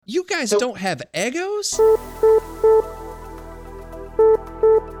You guys don't have Eggos?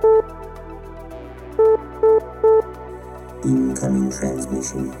 Incoming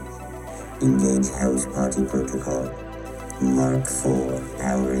transmission. Engage house party protocol. Mark 4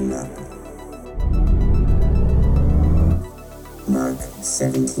 powering up. Mark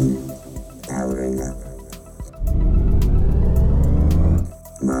 17 powering up.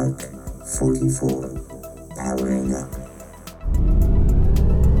 Mark 44 powering up.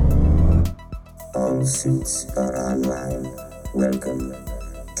 All suits are online. Welcome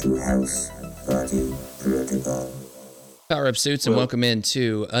to House Party Protocol. Power up, suits, and welcome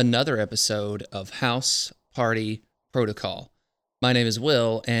into another episode of House Party Protocol. My name is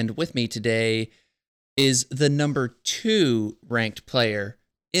Will, and with me today is the number 2 ranked player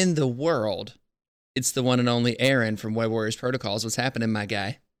in the world. It's the one and only Aaron from Web Warriors Protocols. What's happening, my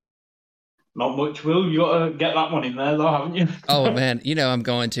guy? Not much, Will. You got to get that one in there, though, haven't you? Oh, man. You know I'm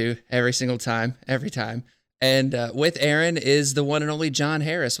going to every single time, every time. And with Aaron is the one and only John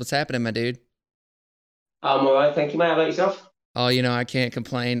Harris. What's happening, my dude? I'm all right, thank you, mate. How about yourself? Oh, you know, I can't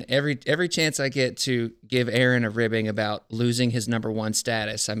complain. Every chance I get to give Aaron a ribbing about losing his number 1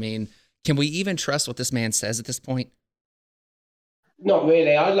 status. I mean, can we even trust what this man says at this point? Not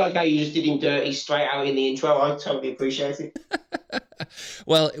really. I like how you just did him dirty straight out in the intro. I totally appreciate it.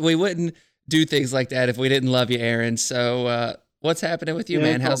 Well, we wouldn't do things like that if we didn't love you, Aaron. So what's happening with you,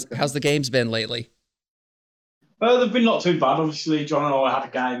 man? How's the games been lately? They've been not too bad. Obviously, John and I had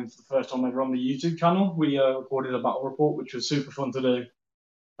a game for the first time ever on the YouTube channel. We recorded a battle report, which was super fun to do.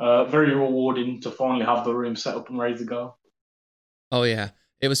 Very rewarding to finally have the room set up and ready to go. Oh, yeah.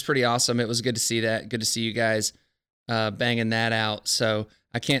 It was pretty awesome. It was good to see that. Good to see you guys banging that out. So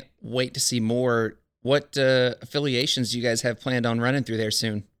I can't wait to see more. What affiliations do you guys have planned on running through there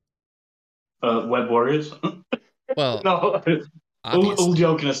soon? Web Warriors. Well, no, all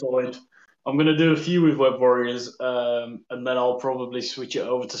joking aside, I'm going to do a few with Web Warriors, and then I'll probably switch it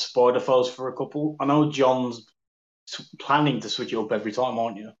over to Spider Foes for a couple. I know John's planning to switch it up every time,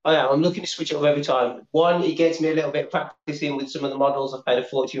 aren't you? Oh, yeah, I'm looking to switch it up every time. One, it gets me a little bit of practice in with some of the models I've paid a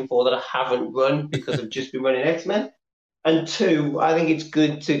fortune for that I haven't run because I've just been running X-Men. And 2, I think it's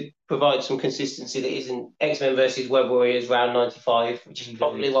good to provide some consistency that isn't X-Men versus Web Warriors round 95, which is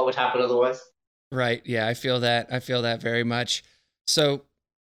probably what would happen otherwise. Right. Yeah, I feel that. I feel that very much. So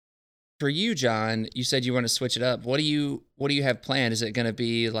for you, John, you said you want to switch it up. What do you have planned? Is it going to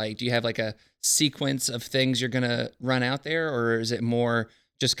be like, do you have like a sequence of things you're going to run out there, or is it more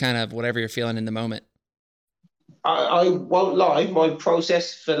just kind of whatever you're feeling in the moment? I won't lie, my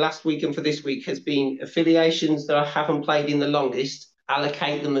process for last week and for this week has been affiliations that I haven't played in the longest,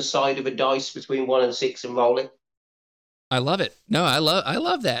 allocate them a side of a dice between 1 and 6 and roll it. I love it. No, I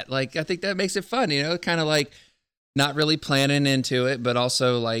love that. Like, I think that makes it fun, you know, kind of like not really planning into it, but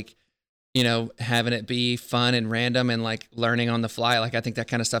also like, you know, having it be fun and random and like learning on the fly. Like, I think that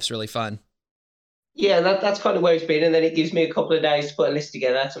kind of stuff's really fun. Yeah, that's kind of where it's been. And then it gives me a couple of days to put a list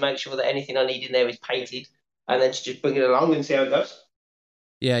together to make sure that anything I need in there is painted, and then to just bring it along and see how it goes.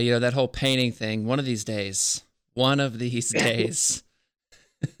 Yeah, you know, that whole painting thing, one of these days.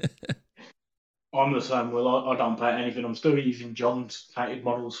 I'm the same, Will. I don't paint anything. I'm still using John's painted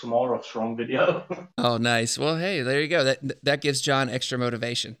models from our strong video. Oh, nice. Well, hey, there you go. That gives John extra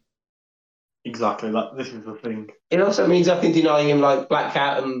motivation. Exactly. This is the thing. It also means I can deny him like Black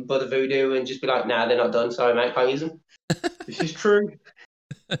Cat and Brother Voodoo and just be like, nah, they're not done. Sorry, mate, can't use them. This is true.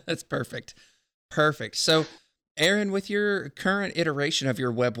 That's perfect. Perfect. So, Aaron, with your current iteration of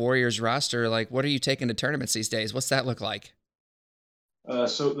your Web Warriors roster, like, what are you taking to tournaments these days? What's that look like?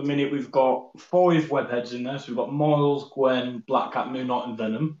 So at the minute we've got 5 webheads in there. So we've got Miles, Gwen, Black Cat, Moon Knight, and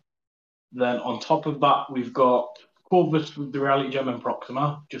Venom. Then on top of that, we've got Corvus with the Reality Gem and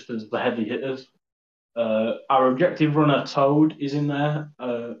Proxima, just as the heavy hitters. Our objective runner Toad is in there,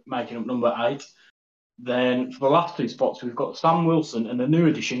 making up number 8. Then for the last 2 spots, we've got Sam Wilson and a new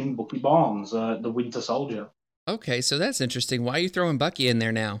addition in Bucky Barnes, the Winter Soldier. Okay, so that's interesting. Why are you throwing Bucky in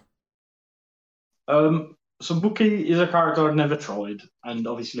there now? So Bucky is a character I've never tried, and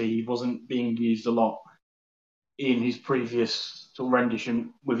obviously he wasn't being used a lot in his previous sort of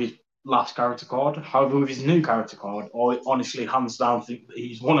rendition with his last character card. However, with his new character card, I honestly, hands down, think that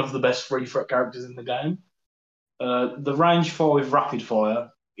he's one of the best free threat characters in the game. The range 5 rapid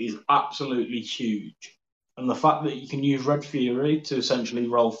fire is absolutely huge, and the fact that you can use Red Fury to essentially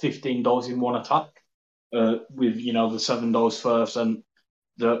roll 15 dice in one attack, with, you know, the 7 dice first and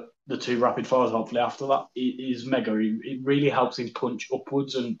the 2 rapid fires hopefully after that, it is mega. It really helps him punch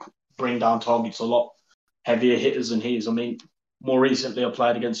upwards and bring down targets a lot heavier hitters than his. I mean, more recently I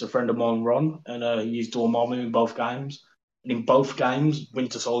played against a friend of mine, Ron, and he used Dormammu in both games, And in both games,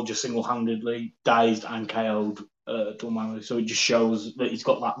 Winter Soldier single-handedly dazed and KO'd Dormammu. So it just shows that he's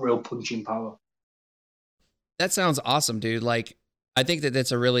got that real punching power. That sounds awesome, dude. Like, I think that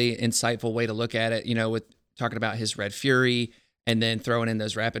that's a really insightful way to look at it, with talking about his Red Fury and then throwing in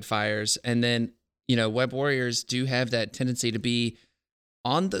those rapid fires. And then, Web Warriors do have that tendency to be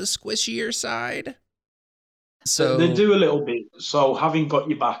on the squishier side. So they do a little bit. So having got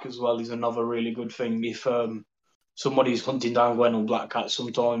your back as well is another really good thing. If somebody's hunting down Gwen or Black Cat,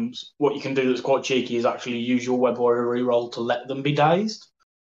 sometimes what you can do that's quite cheeky is actually use your Web Warrior reroll to let them be dazed.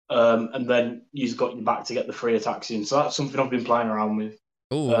 And then you've got your back to get the free attacks in. So that's something I've been playing around with.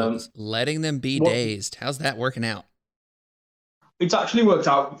 Ooh, letting them be dazed. How's that working out? It's actually worked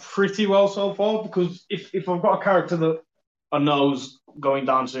out pretty well so far, because if I've got a character that I know's going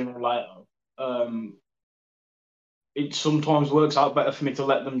down sooner or later, it sometimes works out better for me to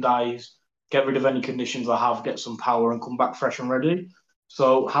let them daze, get rid of any conditions I have, get some power, and come back fresh and ready.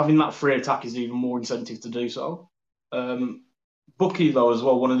 So having that free attack is even more incentive to do so. Bucky, though, as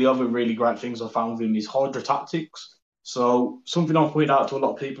well, one of the other really great things I found with him is Hydra Tactics. So something I've pointed out to a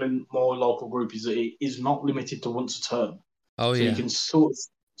lot of people in my local group is that it is not limited to once a turn. Oh, so yeah. You can sort of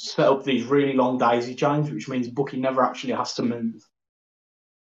set up these really long daisy chains, which means Bucky never actually has to move.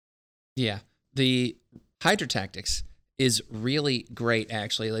 Yeah. The Hydra Tactics is really great,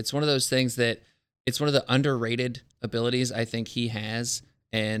 actually. It's one of those things that it's one of the underrated abilities I think he has,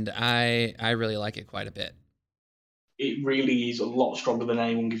 and I really like it quite a bit. It really is a lot stronger than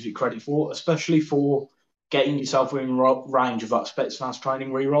anyone gives it credit for, especially for getting yourself within range of that Spetsnaz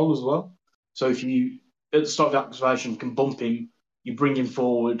training reroll as well. So if you, at the start of the activation, can bump him, you bring him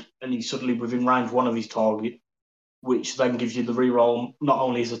forward, and he's suddenly within range one of his target, which then gives you the reroll, not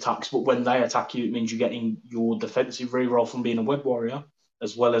only his attacks, but when they attack you, it means you're getting your defensive reroll from being a Web Warrior,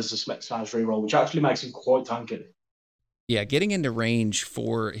 as well as the Spetsnaz reroll, which actually makes him quite tanky. Yeah, getting into range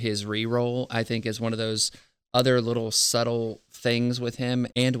for his reroll, I think, is one of those other little subtle things with him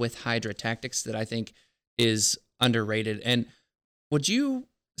and with Hydra Tactics that I think is underrated. And would you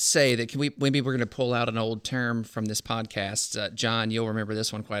say that maybe we're going to pull out an old term from this podcast? John, you'll remember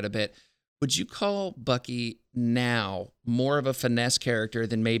this one quite a bit. Would you call Bucky now more of a finesse character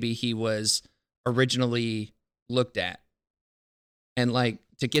than maybe he was originally looked at? And like,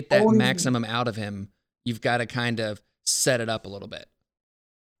 to get that maximum out of him, you've got to kind of set it up a little bit.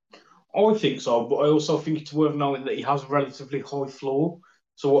 I think so, but I also think it's worth knowing that he has a relatively high floor.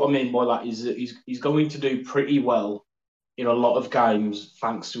 So what I mean by that is that he's going to do pretty well in a lot of games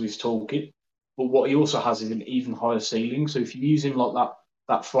thanks to his toolkit. But what he also has is an even higher ceiling. So if you use him like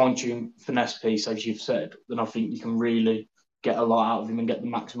that fine-tune finesse piece, as you've said, then I think you can really get a lot out of him and get the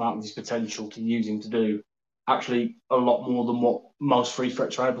maximum out of his potential to use him to do actually a lot more than what most free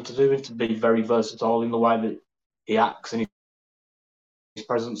threats are able to do, and to be very versatile in the way that he acts and his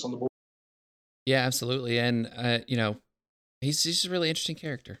presence on the board. Yeah, absolutely. And, he's just a really interesting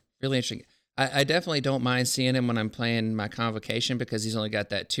character. Really interesting. I definitely don't mind seeing him when I'm playing my Convocation, because he's only got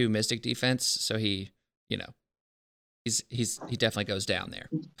that 2 Mystic defense. So he definitely goes down there.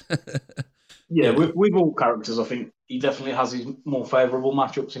 Yeah, with all characters, I think he definitely has his more favourable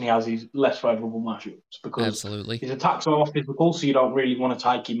matchups and he has his less favourable matchups, because Absolutely. His attacks are physical, so you don't really want to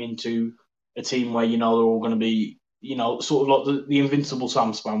take him into a team where they're all going to be, sort of like the Invincible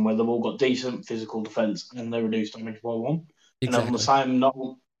Sam Spam, where they've all got decent physical defense and they reduce damage by 1. Exactly. And on the same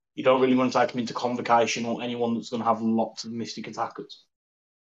note, you don't really want to take him into Convocation or anyone that's going to have lots of Mystic attackers.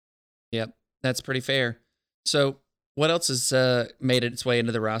 Yep, that's pretty fair. So what else has made its way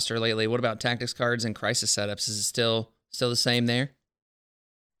into the roster lately? What about tactics cards and crisis setups? Is it still the same there?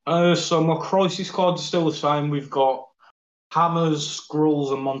 So my crisis cards are still the same. We've got Hammers,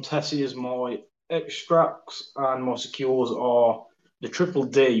 Scrolls, and Montesi as my extracts, and my secures are the Triple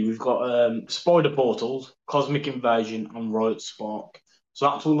D. We've got Spider Portals, Cosmic Invasion, and Riot Spark. So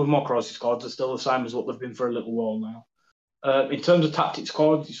that's all of my crisis cards are still the same as what they've been for a little while now. In terms of tactics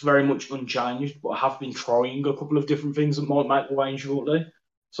cards, it's very much unchanged, but I have been trying a couple of different things that might make the way in shortly.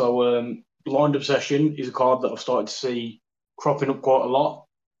 So Blind Obsession is a card that I've started to see cropping up quite a lot,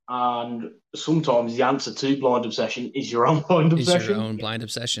 and sometimes the answer to Blind Obsession is your own Blind Obsession. Is your own Blind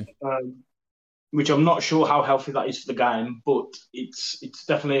Obsession. Which I'm not sure how healthy that is for the game, but it's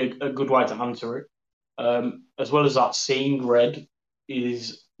definitely a good way to answer it. As well as that, Seeing Red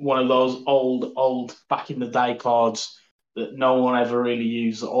is one of those old back in the day cards that no one ever really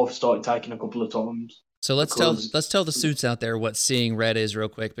used, that I've started taking a couple of times. So let's tell the suits out there what Seeing Red is real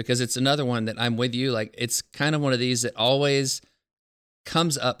quick, because it's another one that I'm with you. Like, it's kind of one of these that always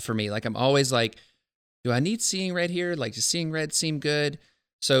comes up for me. Like, I'm always like, do I need Seeing Red here? Like, does Seeing Red seem good?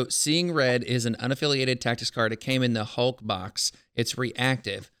 So Seeing Red is an unaffiliated tactics card. It came in the Hulk box. It's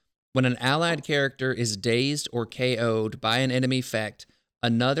reactive. When an allied character is dazed or KO'd by an enemy effect,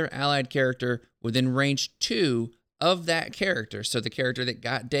 another allied character within range 2 of that character, so the character that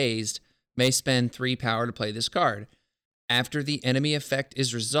got dazed, may spend 3 power to play this card. After the enemy effect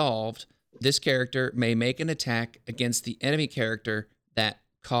is resolved, this character may make an attack against the enemy character that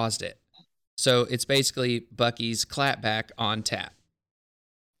caused it. So it's basically Bucky's clapback on tap.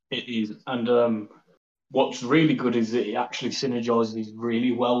 It is. And what's really good is that it actually synergizes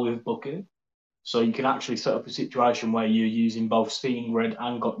really well with Bucky. So you can actually set up a situation where you're using both Seeing Red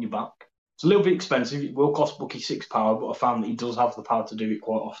and Got Your Back. It's a little bit expensive. It will cost Bucky 6 power, but I found that he does have the power to do it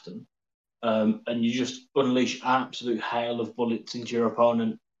quite often. And you just unleash an absolute hail of bullets into your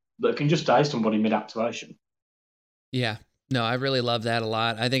opponent that can just daze somebody mid-activation. Yeah. No, I really love that a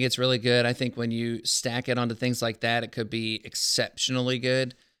lot. I think it's really good. I think when you stack it onto things like that, it could be exceptionally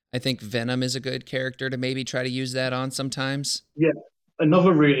good. I think Venom is a good character to maybe try to use that on sometimes. Yeah,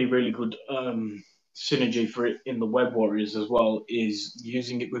 another really, really good synergy for it in the Web Warriors as well is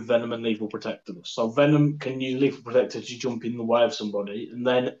using it with Venom and Lethal Protector. So Venom can use Lethal Protector to jump in the way of somebody, and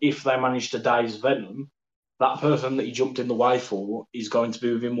then if they manage to daze Venom, that person that he jumped in the way for is going to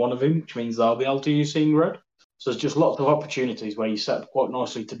be within one of him, which means they'll be able to use Seeing Red. So there's just lots of opportunities where you set up quite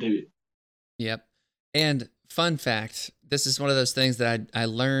nicely to do it. Yep. And fun fact, this is one of those things that I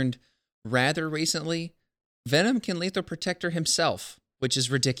learned rather recently. Venom can Lethal Protector himself, which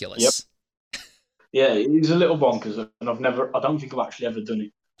is ridiculous. Yep. Yeah, he's a little bonkers, and I don't think I've actually ever done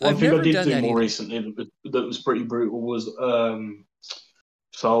it. One thing I did do more recently that was pretty brutal was,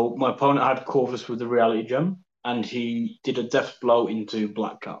 so my opponent had Corvus with the Reality Gem, and he did a Death Blow into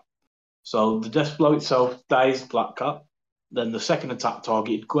Black Cat. So the Death Blow itself dazed Black Cat, then the second attack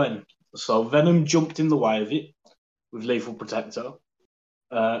targeted Gwen. So Venom jumped in the way of it with Lethal Protector.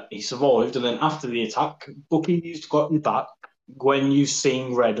 He survived, and then after the attack, Bucky used Got Your Back, Gwen used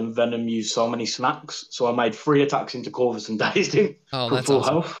Seeing Red, and Venom used So Many Snacks. So I made 3 attacks into Corvus and dazed him for full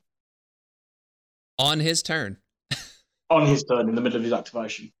health. On his turn. On his turn, in the middle of his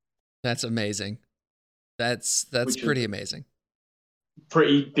activation. That's amazing. That's pretty amazing.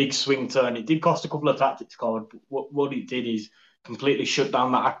 Pretty big swing turn. It did cost a couple of tactics cards, but what it did is completely shut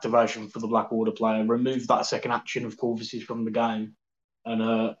down that activation for the Black Order player, removed that second action of Corvus's from the game,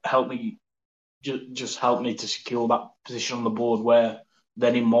 and helped me to secure that position on the board where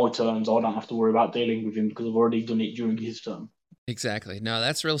then in my turns I don't have to worry about dealing with him because I've already done it during his turn. Exactly. No,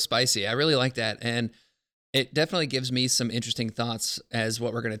 that's real spicy. I really like that. And it definitely gives me some interesting thoughts as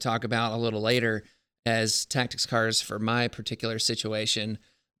what we're going to talk about a little later as tactics cards for my particular situation.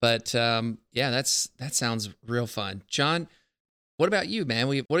 But yeah, that sounds real fun. John, what about you, man?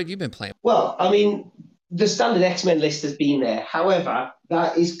 What have you been playing? Well, I mean, the standard X-Men list has been there. However,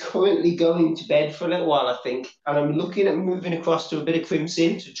 that is currently going to bed for a little while, I think. And I'm looking at moving across to a bit of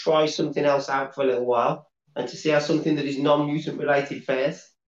Crimson to try something else out for a little while and to see how something that is non-mutant related fares.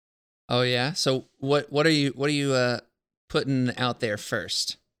 Oh yeah. So what are you putting out there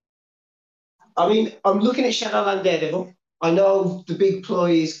first? I mean, I'm looking at Shadowland Daredevil. I know the big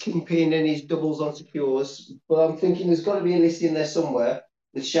ploy is Kingpin and his doubles on secures, but I'm thinking there's got to be a list in there somewhere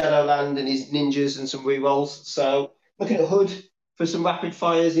with Shadowland and his ninjas and some rerolls. So looking at Hood for some rapid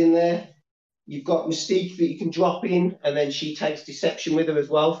fires in there. You've got Mystique that you can drop in, and then she takes Deception with her as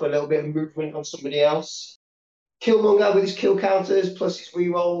well for a little bit of movement on somebody else. Killmonger with his kill counters plus his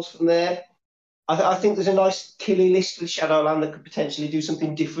rerolls from there. I think there's a nice killy list with Shadowland that could potentially do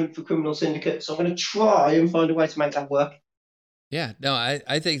something different for Criminal Syndicate. So I'm going to try and find a way to make that work. Yeah, no,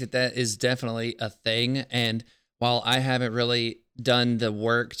 I think that is definitely a thing. And while I haven't really done the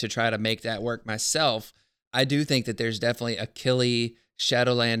work to try to make that work myself, I do think that there's definitely a killy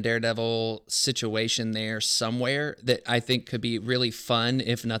Shadowland Daredevil situation there somewhere that I think could be really fun,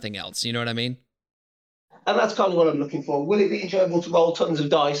 if nothing else. You know what I mean? And that's kind of what I'm looking for. Will it be enjoyable to roll tons of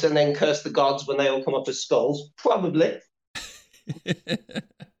dice and then curse the gods when they all come up as skulls? Probably.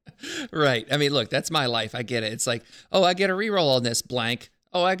 Right. I mean, look, that's my life. I get it. It's like, oh, I get a reroll on this blank.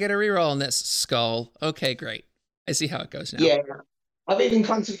 Oh, I get a reroll on this skull. Okay, great. I see how it goes now. Yeah. I've even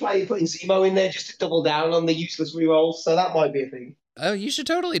contemplated putting Zemo in there just to double down on the useless rerolls, so that might be a thing. Oh, you should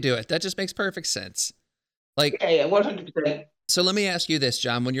totally do it. That just makes perfect sense. Like, yeah, 100%. So let me ask you this,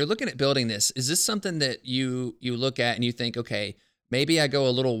 John. When you're looking at building this, is this something that you look at and you think, okay, maybe I go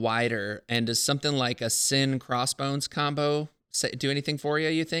a little wider, and does something like a Sin Crossbones combo do anything for you,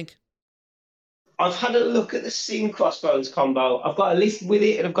 you think? I've had a look at the Sin Crossbones combo. I've got a list with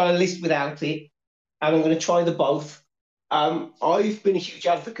it and I've got a list without it, and I'm going to try the both. I've been a huge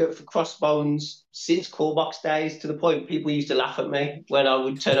advocate for crossbones since core box days, to the point people used to laugh at me when I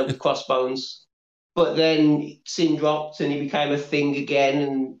would turn up with crossbones. But then Sin dropped and he became a thing again,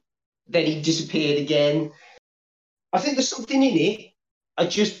 and then he disappeared again. I think there's something in it. I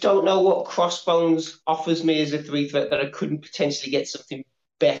just don't know what crossbones offers me as a 3 threat that I couldn't potentially get something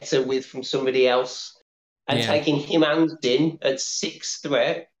better with from somebody else. And taking him and Din at 6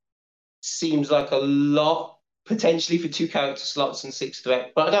 threat seems like a lot potentially for 2 character slots and 6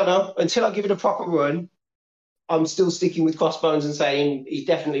 threat. But I don't know. Until I give it a proper run, I'm still sticking with crossbones and saying he's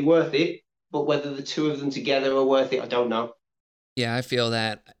definitely worth it. But whether the two of them together are worth it, I don't know. Yeah, I feel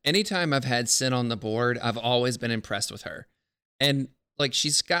that. Anytime I've had Sin on the board, I've always been impressed with her. And like,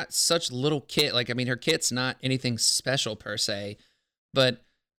 she's got such little kit. Like, I mean, her kit's not anything special per se, but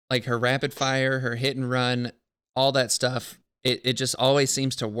like her rapid fire, her hit and run, all that stuff, it just always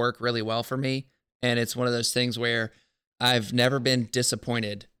seems to work really well for me. And it's one of those things where I've never been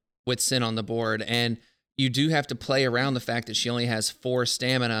disappointed with Sin on the board. And you do have to play around the fact that she only has 4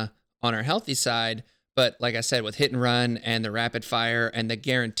 stamina on her healthy side. But like I said, with hit and run and the rapid fire and the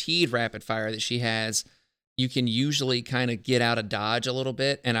guaranteed rapid fire that she has, you can usually kind of get out of dodge a little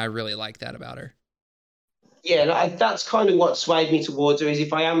bit. And I really like that about her. Yeah, that's kind of what swayed me towards her, is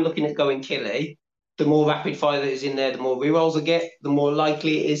if I am looking at going killy, the more rapid fire that is in there, the more rerolls I get, the more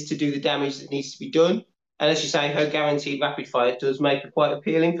likely it is to do the damage that needs to be done. And as you say, her guaranteed rapid fire does make her quite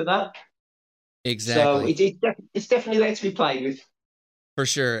appealing for that. Exactly. So it's definitely there to be played with. For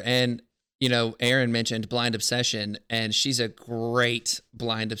sure. And, you know, Aaron mentioned Blind Obsession, and she's a great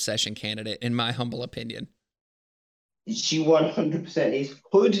Blind Obsession candidate, in my humble opinion. She 100% is.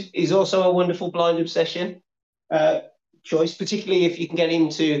 Hood is also a wonderful Blind Obsession choice, particularly if you can get him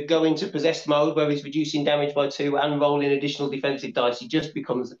to go into possessed mode where he's reducing damage by 2 and rolling additional defensive dice. He just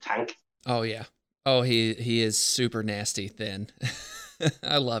becomes a tank. Oh, yeah. Oh, he is super nasty then.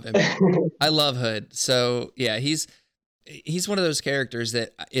 I love him. I love Hood. So, yeah, he's one of those characters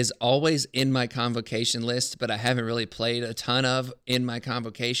that is always in my convocation list, but I haven't really played a ton of in my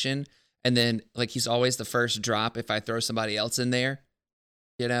convocation. And then, like, he's always the first drop if I throw somebody else in there,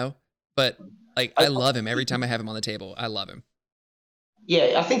 you know? But, like, I love him every time I have him on the table. I love him.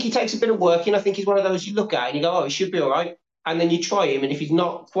 Yeah, I think he takes a bit of working. I think he's one of those you look at and you go, oh, he should be all right. And then you try him, and if he's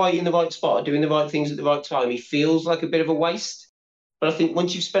not quite in the right spot or doing the right things at the right time, he feels like a bit of a waste. But I think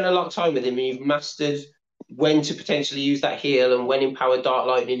once you've spent a lot of time with him and you've mastered when to potentially use that heal and when Empowered Dark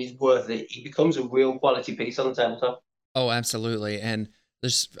Lightning is worth it, he becomes a real quality piece on the tabletop. Oh, absolutely. And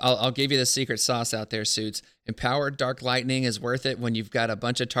I'll give you the secret sauce out there, Suits. Empowered Dark Lightning is worth it when you've got a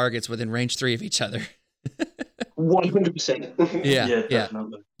bunch of targets within range 3 of each other. 100%. Yeah,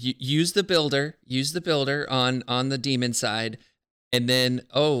 definitely. Use the builder on the demon side, and then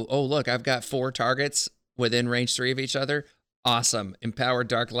oh look, I've got 4 targets within range 3 of each other. Awesome. Empowered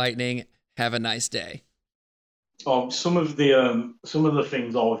Dark Lightning. Have a nice day. Oh, some of the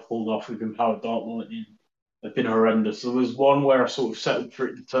things I've pulled off with Empowered Dark Lightning have been horrendous. There was one where I sort of settled for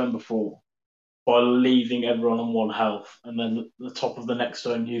it the turn before by leaving everyone on 1 health, and then the top of the next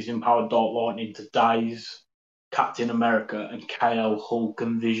turn using Empowered Dark Lightning to daze Captain America and KO Hulk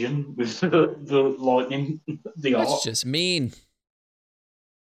and Vision with the lightning. That's just mean.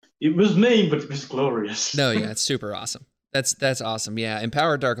 It was mean, but it was glorious. No, yeah, it's super awesome. That's awesome. Yeah,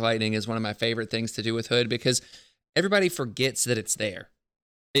 Empowered Dark Lightning is one of my favorite things to do with Hood because everybody forgets that it's there.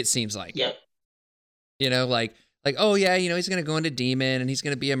 It seems like. Yeah. You know, like, oh yeah, you know, he's going to go into Demon and he's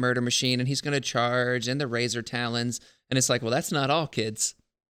going to be a murder machine and he's going to charge and the Razor Talons. And it's like, well, that's not all, kids.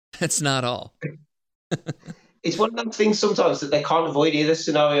 That's not all. It's one of those things sometimes that they can't avoid either,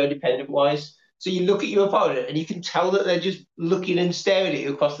 scenario dependent wise. So you look at your opponent and you can tell that they're just looking and staring at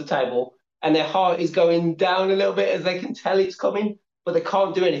you across the table, and their heart is going down a little bit as they can tell it's coming, but they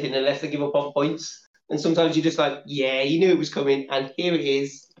can't do anything unless they give up on points. And sometimes you're just like, yeah, you knew it was coming, and here it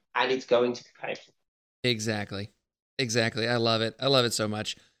is, and it's going to be painful. Exactly. I love it. I love it so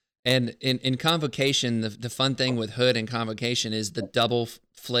much. And in Convocation, the fun thing with Hood and Convocation is the double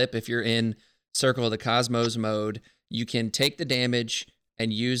flip. If you're in Circle of the Cosmos mode, you can take the damage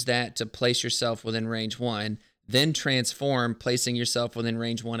and use that to place yourself within range 1, then transform, placing yourself within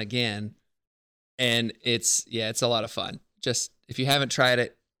range 1 again. And it's a lot of fun. Just, if you haven't tried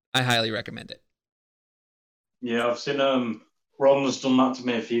it, I highly recommend it. Yeah, I've seen Ron's done that to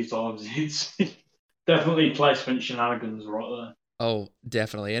me a few times. It's definitely placement shenanigans right there. Oh,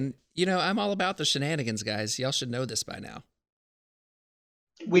 definitely. And, you know, I'm all about the shenanigans, guys. Y'all should know this by now.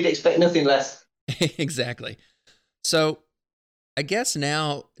 We'd expect nothing less. Exactly. So I guess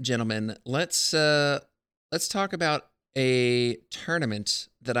now, gentlemen, let's talk about a tournament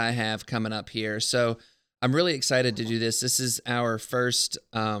that I have coming up here. So I'm really excited to do this. This is our first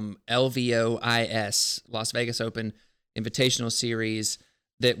LVOIS, Las Vegas Open Invitational Series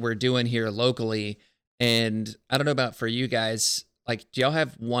that we're doing here locally. And I don't know about for you guys, like, do y'all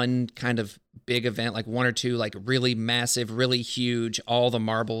have one kind of big event, like one or two, like really massive, really huge, all the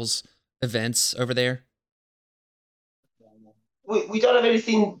marbles events over there? We don't have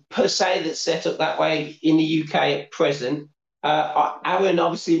anything per se that's set up that way in the UK at present. Aaron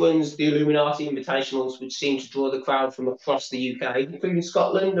obviously runs the Illuminati Invitationals, which seem to draw the crowd from across the UK, including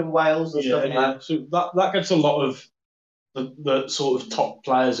Scotland and Wales and stuff like that. So that gets a lot of the sort of top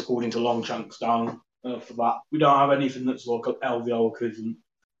players, according to Longchanks, down for that. We don't have anything that's like an LVO equivalent.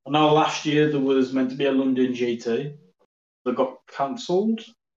 I know last year there was meant to be a London GT that got cancelled,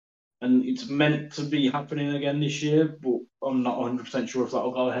 and it's meant to be happening again this year, but I'm not 100% sure if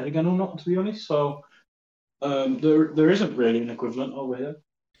that'll go ahead again or not, to be honest. So there isn't really an equivalent over here.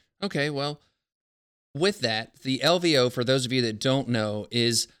 Okay, well, with that, the LVO, for those of you that don't know,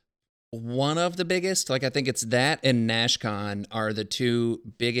 is one of the biggest. Like, I think it's that and NashCon are the two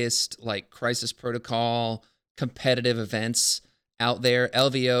biggest, like, crisis protocol competitive events out there.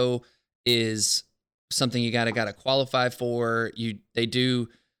 LVO is something you gotta qualify for. They do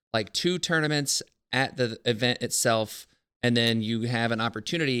like 2 tournaments at the event itself, and then you have an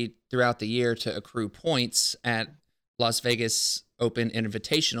opportunity throughout the year to accrue points at Las Vegas Open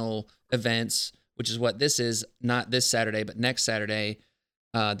Invitational events, which is what this is, not this Saturday, but next Saturday,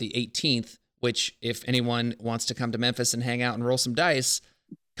 the 18th, which if anyone wants to come to Memphis and hang out and roll some dice,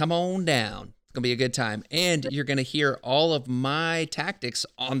 come on down. It's going to be a good time. And you're going to hear all of my tactics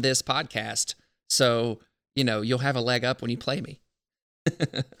on this podcast. So, you'll have a leg up when you play me.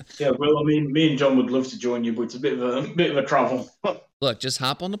 Yeah, well, I mean, me and John would love to join you, but it's a bit of a travel. Look, just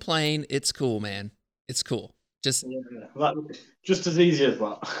hop on the plane. It's cool, man. It's cool. Just as easy as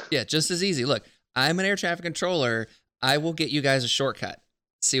that. Yeah, just as easy. Look, I'm an air traffic controller. I will get you guys a shortcut.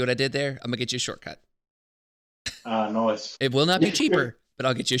 See what I did there? I'm gonna get you a shortcut. Nice. It will not be cheaper, but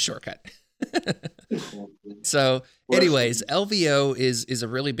I'll get you a shortcut. So, anyways, LVO is a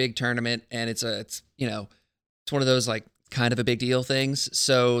really big tournament, and it's one of those like kind of a big deal things.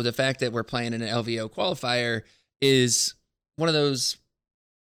 So the fact that we're playing in an LVO qualifier is one of those,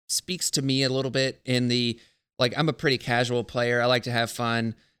 speaks to me a little bit in the, like, I'm a pretty casual player. I like to have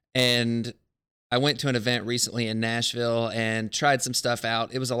fun. And I went to an event recently in Nashville and tried some stuff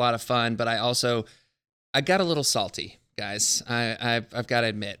out. It was a lot of fun, but I got a little salty, guys. I've got to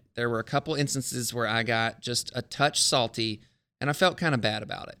admit, there were a couple instances where I got just a touch salty and I felt kind of bad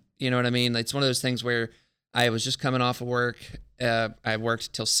about it. You know what I mean? It's one of those things where I was just coming off of work. I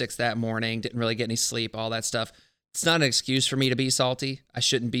worked till 6 that morning, didn't really get any sleep, all that stuff. It's not an excuse for me to be salty. I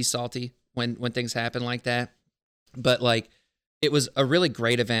shouldn't be salty when things happen like that. But like, it was a really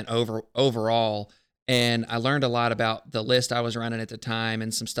great event overall. And I learned a lot about the list I was running at the time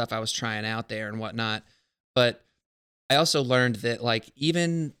and some stuff I was trying out there and whatnot. But I also learned that, like,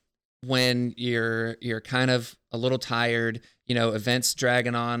 even when you're kind of a little tired, events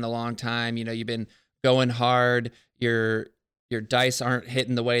dragging on a long time, you've been going hard, your dice aren't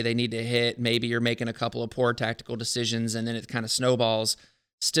hitting the way they need to hit, maybe you're making a couple of poor tactical decisions and then it kind of snowballs.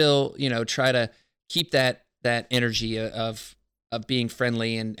 Still, try to keep that energy of being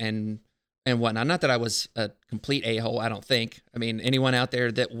friendly and whatnot. Not that I was a complete a-hole, I don't think. I mean, anyone out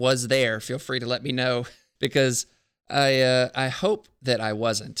there that was there, feel free to let me know, because I hope that I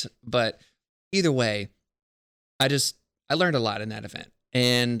wasn't. But either way, I learned a lot in that event.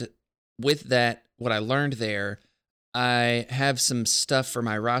 And with that, what I learned there, I have some stuff for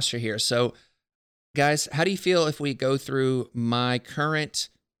my roster here. So, guys, how do you feel if we go through my current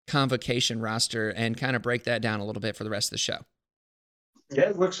convocation roster and kind of break that down a little bit for the rest of the show? Yeah,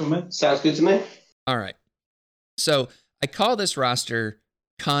 it works for me. Sounds good to me. All right. So I call this roster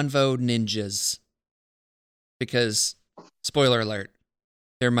Convo Ninjas because, spoiler alert,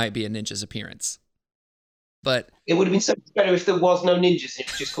 there might be a ninja's appearance. But it would have been so much better if there was no ninjas. It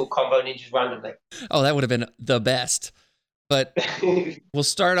was just called Convo Ninjas randomly. Oh, that would have been the best. But we'll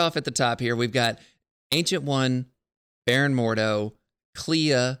start off at the top here. We've got Ancient One, Baron Mordo,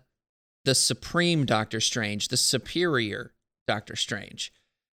 Clea, the Supreme Doctor Strange, the Superior Doctor Strange,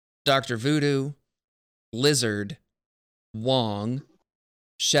 Dr. Voodoo, Lizard, Wong,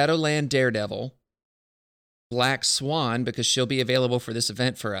 Shadowland Daredevil, Black Swan, because she'll be available for this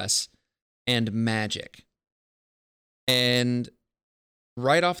event for us, and Magic. And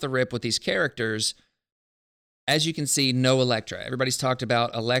right off the rip with these characters, as you can see, no Elektra. Everybody's talked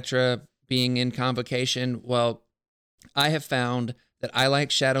about Elektra being in convocation. Well, I have found that I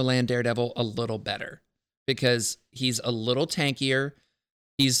like Shadowland Daredevil a little better because he's a little tankier.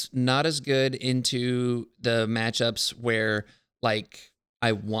 He's not as good into the matchups where, like,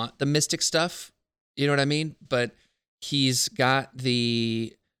 I want the mystic stuff. You know what I mean? But he's got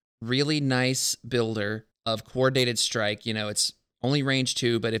the really nice builder of coordinated strike. You know, it's only range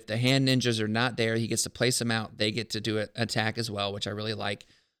 2, but if the hand ninjas are not there, he gets to place them out. They get to do an attack as well, which I really like.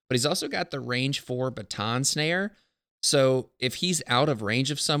 But he's also got the range 4 baton snare. So if he's out of range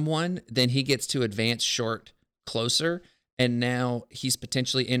of someone, then he gets to advance short closer. And now he's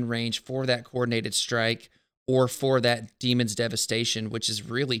potentially in range for that coordinated strike or for that Demon's Devastation, which is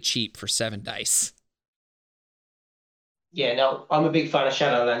really cheap for 7 dice. Yeah, no, I'm a big fan of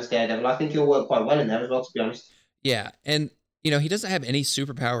Shadowlands Daredevil. I think he'll work quite well in there as well, to be honest. Yeah, and he doesn't have any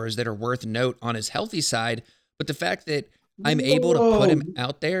superpowers that are worth note on his healthy side, but the fact that I'm able to put him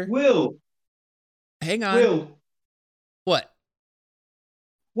out there. Will. Hang on. Will. What?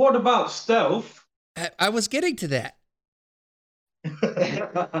 What about stealth? I was getting to that.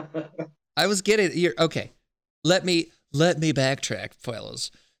 I was getting okay. Let me backtrack,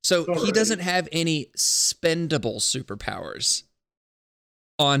 fellas. So he doesn't have any spendable superpowers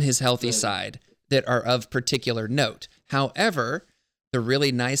on his healthy side that are of particular note. However, the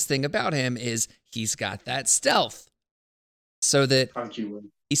really nice thing about him is he's got that stealth, so that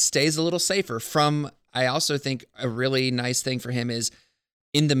he stays a little safer from. I also think a really nice thing for him is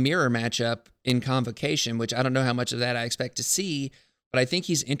in the mirror matchup in Convocation, which I don't know how much of that I expect to see, but I think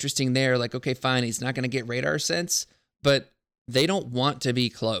he's interesting there. Like, okay, fine, he's not going to get radar sense, but they don't want to be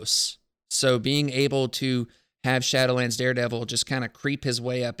close. So being able to have Shadowlands Daredevil just kind of creep his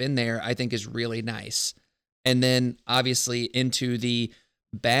way up in there, I think is really nice. And then obviously into the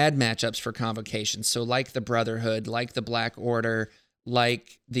bad matchups for Convocation. So like the Brotherhood, like the Black Order,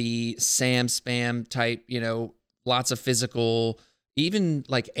 like the Sam Spam type, lots of physical, even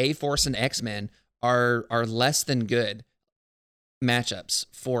like A-Force and X-Men are less than good matchups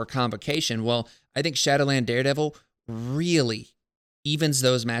for Convocation. Well, I think Shadowland Daredevil really evens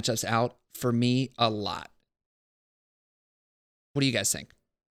those matchups out for me a lot. What do you guys think?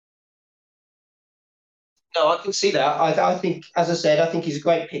 No, I can see that. I think, as I said, I think he's a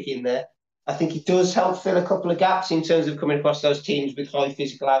great pick in there. I think he does help fill a couple of gaps in terms of coming across those teams with high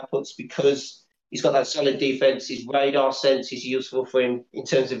physical outputs because he's got that solid defense. His radar sense is useful for him in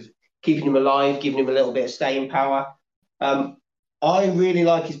terms of keeping him alive, giving him a little bit of staying power. I really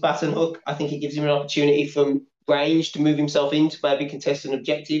like his baton hook. I think it gives him an opportunity from range to move himself into maybe contest an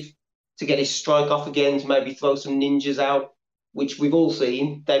objective, to get his strike off again, to maybe throw some ninjas out, which we've all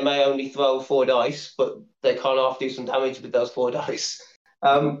seen. They may only throw 4 dice, but they can't half do some damage with those 4 dice.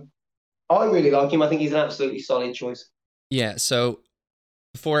 I really like him. I think he's an absolutely solid choice. Yeah, so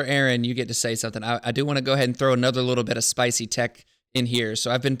before Aaron, you get to say something, I do want to go ahead and throw another little bit of spicy tech in here. So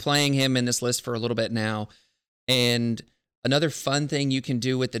I've been playing him in this list for a little bit now, and another fun thing you can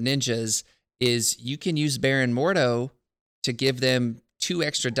do with the ninjas is you can use Baron Mordo to give them 2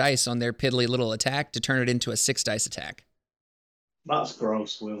 extra dice on their piddly little attack to turn it into a 6 dice attack. That's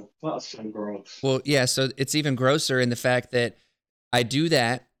gross, Will. That's so gross. Well, yeah, so it's even grosser in the fact that I do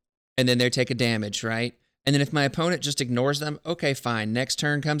that, and then they take a damage, right? And then if my opponent just ignores them, okay, fine. Next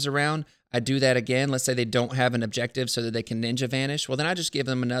turn comes around, I do that again. Let's say they don't have an objective so that they can ninja vanish. Well, then I just give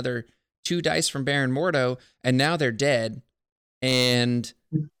them another 2 dice from Baron Mordo, and now they're dead, and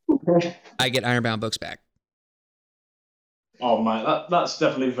I get Ironbound books back. Oh, man, that's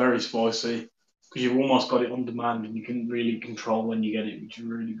definitely very spicy because you've almost got it on demand and you can really control when you get it, which is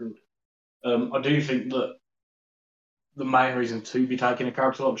really good. I do think that the main reason to be taking a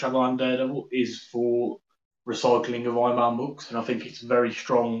character like Shadowland Daredevil is for recycling of Ironbound books, and I think it's very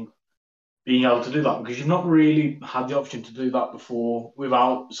strong being able to do that because you've not really had the option to do that before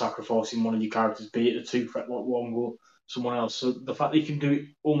without sacrificing one of your characters, be it a 2-threat like one or someone else. So the fact that you can do it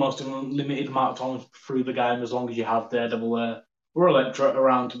almost an unlimited amount of times through the game, as long as you have Daredevil there or Elektra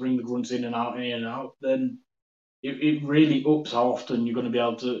around to bring the grunts in and out, then it really ups how often you're going to be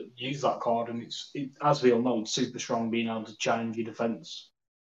able to use that card. And it's as we all know, it's super strong being able to change your defense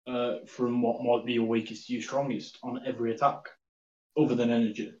from what might be your weakest to your strongest on every attack, other than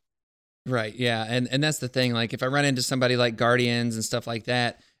energy. Right, yeah, and that's the thing. Like, if I run into somebody like Guardians and stuff like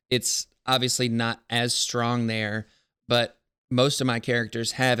that, it's obviously not as strong there, but most of my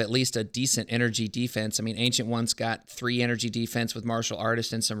characters have at least a decent energy defense. I mean, Ancient One's got 3 energy defense with Martial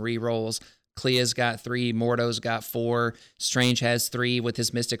Artist and some rerolls. Clea's got 3, Mordo's got 4, Strange has 3 with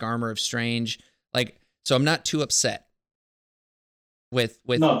his Mystic Armor of Strange. Like, so I'm not too upset with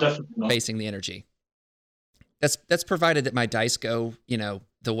facing the energy. That's provided that my dice go,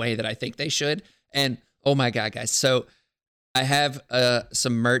 the way that I think they should. And oh my God, guys. So I have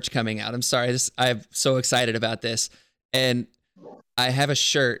some merch coming out. I'm sorry. I'm so excited about this. And I have a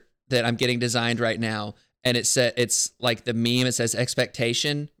shirt that I'm getting designed right now, and it's like the meme. It says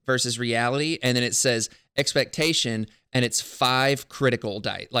expectation versus reality, and then it says expectation, and it's 5 critical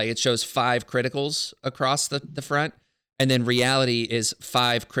die. Like it shows 5 criticals across the front, and then reality is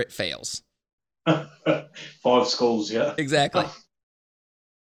 5 crit fails. 5 skulls, yeah. Exactly.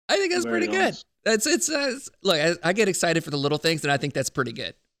 I think that's Very pretty nice. good. It's look, I get excited for the little things, and I think that's pretty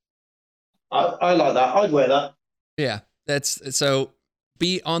good. I like that. I'd wear that. Yeah, that's so.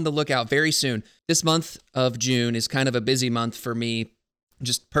 Be on the lookout very soon. This month of June is kind of a busy month for me,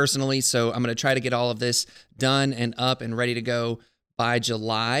 just personally. So I'm going to try to get all of this done and up and ready to go by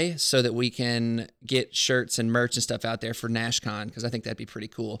July, so that we can get shirts and merch and stuff out there for NashCon, because I think that'd be pretty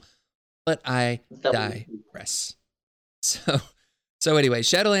cool. But I digress. So anyway,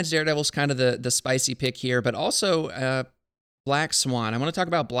 Shadowlands Daredevil's kind of the spicy pick here, but also Black Swan. I want to talk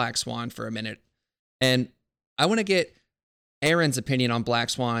about Black Swan for a minute. And I want to get Aaron's opinion on Black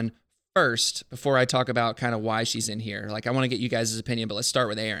Swan first before I talk about kind of why she's in here. Like, I want to get you guys' opinion, but let's start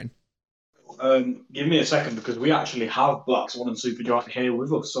with Aaron. Give me a second, because we actually have Black Swan and Supergiant here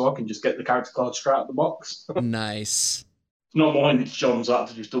with us, so I can just get the character card straight out of the box. Nice. It's not mine, it's John's. I have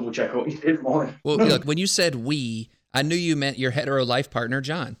to just double check what you did mine. Well, look, when you said we, I knew you meant your hetero life partner,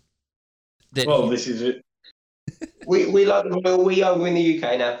 John. This is it. We like the Royal We over in the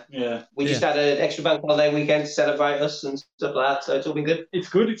UK now. Yeah. We just had an extra bank holiday weekend to celebrate us and stuff like that, so it's all been good. It's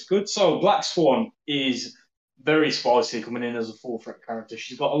good. So Black Swan is very spicy, coming in as a 4-threat character.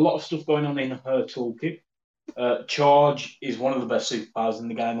 She's got a lot of stuff going on in her toolkit. Charge is one of the best superpowers in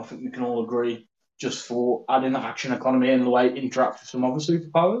the game. I think we can all agree, just for adding the action economy and the way it interacts with some other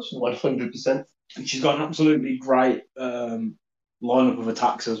superpowers. 100%. And she's got an absolutely great lineup of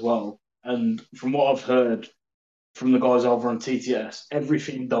attacks as well. And from what I've heard from the guys over on TTS,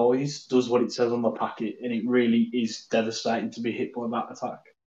 everything does what it says on the packet, and it really is devastating to be hit by that attack.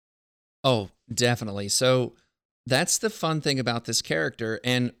 Oh, definitely. So that's the fun thing about this character.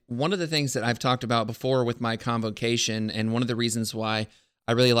 And one of the things that I've talked about before with my Convocation, and one of the reasons why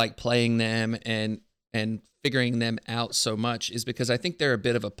I really like playing them and figuring them out so much, is because I think they're a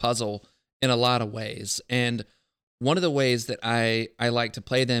bit of a puzzle in a lot of ways. And one of the ways that I like to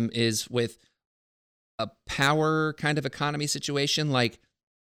play them is with a power kind of economy situation. Like,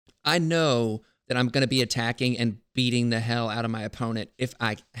 I know that I'm going to be attacking and beating the hell out of my opponent if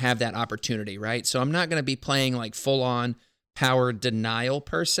I have that opportunity, right? So I'm not going to be playing like full on power denial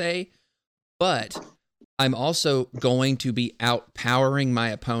per se, but I'm also going to be outpowering my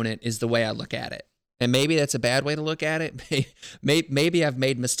opponent, is the way I look at it. And maybe that's a bad way to look at it. Maybe I've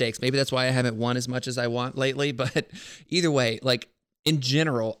made mistakes. Maybe that's why I haven't won as much as I want lately. But either way, like in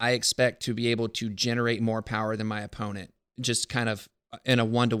general, I expect to be able to generate more power than my opponent, just kind of in a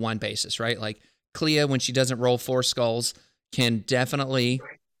 1-to-1 basis, right? Like Clea, when she doesn't roll 4 skulls, can definitely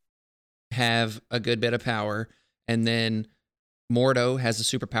have a good bit of power. And then Mordo has a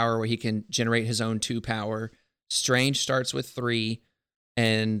superpower where he can generate his own 2 power. Strange starts with 3,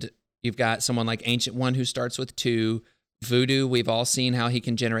 and you've got someone like Ancient One who starts with 2. Voodoo, we've all seen how he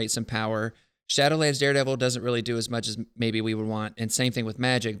can generate some power. Shadowlands Daredevil doesn't really do as much as maybe we would want, and same thing with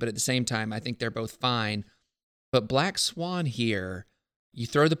Magic, but at the same time, I think they're both fine. But Black Swan here, you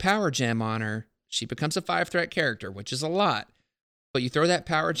throw the power gem on her, she becomes a 5-threat character, which is a lot. But you throw that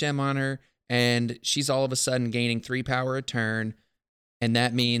power gem on her, and she's all of a sudden gaining 3 power a turn, and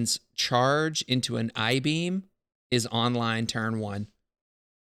that means charge into an I-beam is online turn 1.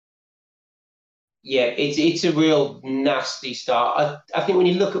 Yeah, it's a real nasty start. I think when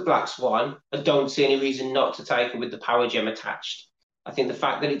you look at Black Swan, I don't see any reason not to take it with the power gem attached. I think the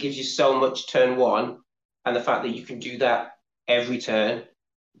fact that it gives you so much turn 1, and the fact that you can do that every turn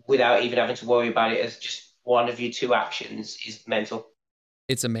without even having to worry about it as just one of your 2 actions is mental.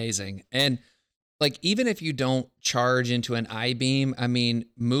 It's amazing. And like, even if you don't charge into an I-beam, I mean,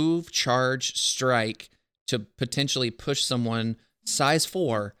 move, charge, strike to potentially push someone size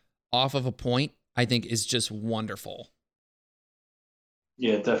 4 off of a point, I think is just wonderful.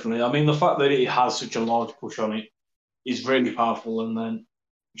 Yeah, definitely. I mean, the fact that it has such a large push on it is really powerful. And then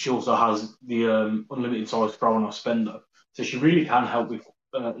she also has the unlimited size throw on spender. So she really can help with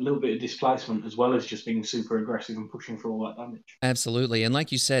a little bit of displacement, as well as just being super aggressive and pushing for all that damage. Absolutely. And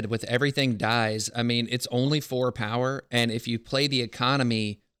like you said, with everything dies, I mean, it's only 4 power. And if you play the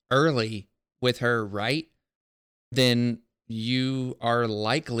economy early with her right, then you are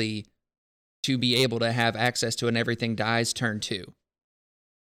likely to be able to have access to an everything dies turn 2.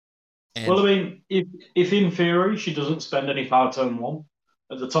 And well, I mean, if in theory she doesn't spend any power turn 1,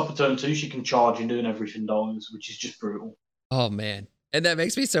 at the top of turn 2 she can charge into an everything dies, which is just brutal. oh man, and that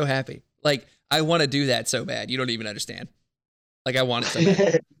makes me so happy. Like, I want to do that so bad. You don't even understand. Like I want it so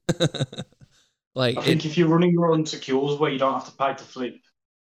bad. Like I think if you're running your own secures where you don't have to pay to flip,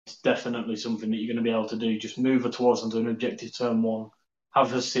 it's definitely something that you're going to be able to do. Just move her towards onto an objective turn one,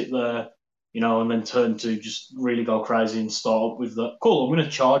 have her sit there, and then turn two, just really go crazy and start up with the cool. I'm going to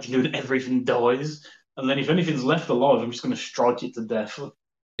charge and do it. Everything dies, and then if anything's left alive, I'm just going to strike it to death.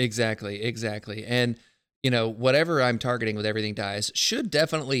 Exactly. And whatever I'm targeting with everything dies should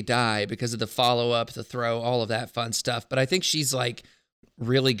definitely die because of the follow up, the throw, all of that fun stuff. But I think she's like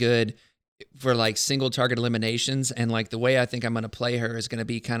really good for like single target eliminations, and like the way I think I'm going to play her is going to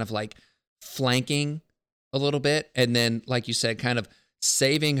be kind of like flanking a little bit, and then like you said, kind of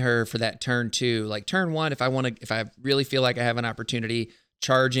saving her for that turn two. Like turn one, if I really feel like I have an opportunity,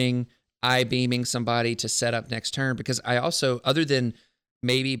 charging, I-beaming somebody to set up next turn, because I also, other than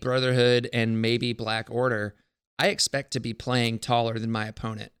maybe Brotherhood and maybe Black Order, I expect to be playing taller than my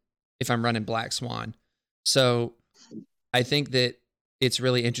opponent if I'm running Black Swan. So I think that it's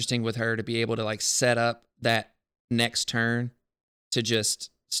really interesting with her to be able to like set up that next turn to just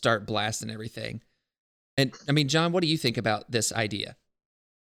start blasting everything. And I mean, John, what do you think about this idea?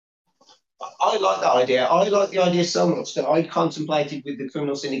 I like that idea. I like the idea so much that I contemplated with the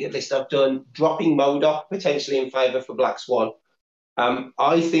Criminal Syndicate list I've done, dropping MODOK potentially in favour for Black Swan.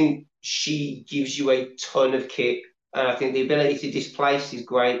 I think she gives you a ton of kit, and I think the ability to displace is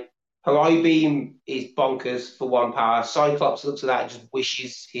great. Her I-beam is bonkers for 1 power. Cyclops looks at that and just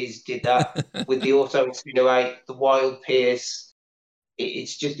wishes his did that with the auto incinerate, the wild pierce.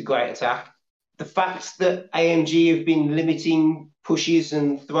 It's just a great attack. The fact that AMG have been limiting pushes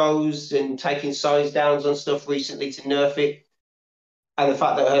and throws and taking size downs on stuff recently to nerf it, and the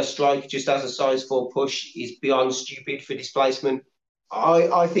fact that her strike just has a size 4 push is beyond stupid for displacement.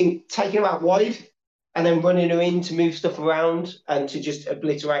 I think taking her out wide and then running her in to move stuff around and to just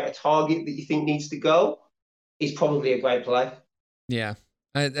obliterate a target that you think needs to go is probably a great play. Yeah,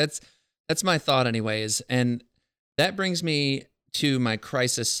 that's my thought anyways. And that brings me to my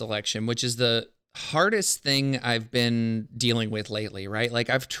crisis selection, which is the hardest thing I've been dealing with lately, right? Like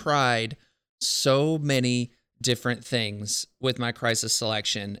I've tried so many different things with my crisis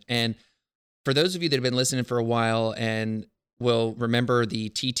selection. And for those of you that have been listening for a while and will remember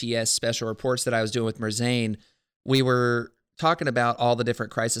the TTS special reports that I was doing with Merzane, we were talking about all the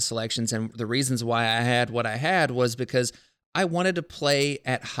different crisis selections, and the reasons why I had what I had was because I wanted to play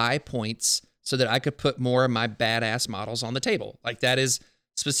at high points so that I could put more of my badass models on the table. Like that is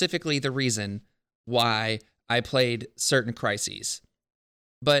specifically the reason why I played certain crises.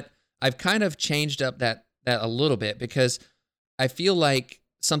 But I've kind of changed up that a little bit, because I feel like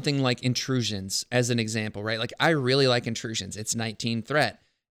something like Intrusions, as an example, right? Like I really like Intrusions. It's 19 threat.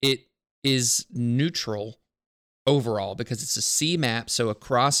 It is neutral overall because it's a C map, so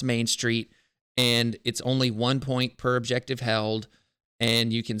across Main Street, and it's only 1 point per objective held,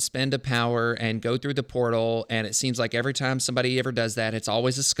 and you can spend a power and go through the portal, and it seems like every time somebody ever does that, it's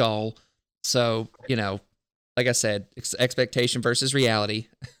always a skull. So, like I said, expectation versus reality.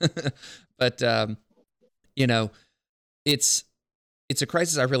 But, it's a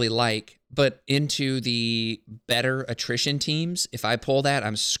crisis I really like, but into the better attrition teams, if I pull that,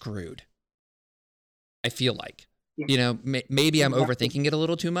 I'm screwed. I feel like, maybe I'm overthinking it a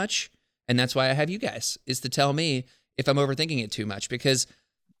little too much. And that's why I have you guys, is to tell me if I'm overthinking it too much, because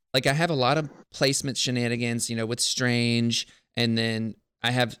like I have a lot of placement shenanigans, with Strange, and then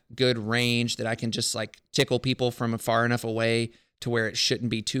I have good range that I can just like tickle people from far enough away to where it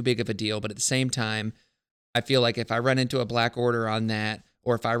shouldn't be too big of a deal. But at the same time, I feel like if I run into a Black Order on that,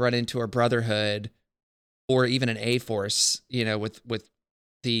 or if I run into a Brotherhood, or even an A-Force, with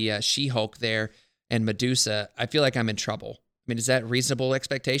the She-Hulk there and Medusa, I feel like I'm in trouble. I mean, is that reasonable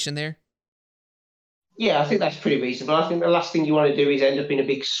expectation there? Yeah, I think that's pretty reasonable. I think the last thing you want to do is end up in a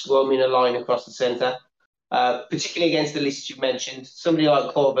big scrum in a line across the centre, particularly against the lists you've mentioned. Somebody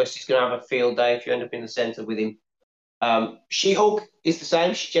like Corvus is going to have a field day if you end up in the centre with him. She-Hulk is the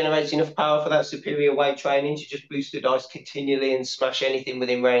same. She generates enough power for that superior weight training to just boost the dice continually and smash anything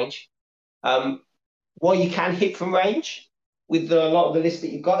within range. While you can hit from range, with a lot of the list that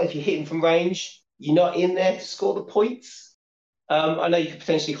you've got, if you're hitting from range, you're not in there to score the points. I know you could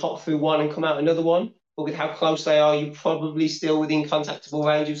potentially hop through one and come out another one, but with how close they are, you're probably still within contactable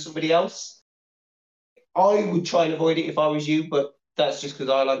range of somebody else. I would try and avoid it if I was you, but that's just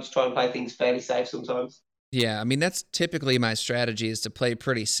because I like to try and play things fairly safe sometimes. Yeah, I mean, that's typically my strategy, is to play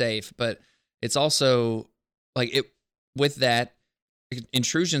pretty safe, but it's also like with that,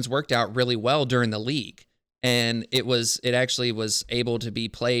 Intrusions worked out really well during the league, and it actually was able to be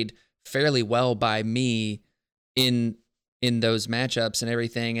played fairly well by me in those matchups and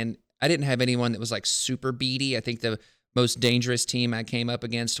everything. And I didn't have anyone that was like super beady. I think the most dangerous team I came up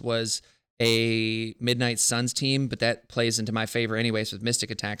against was a Midnight Suns team, but that plays into my favor anyways with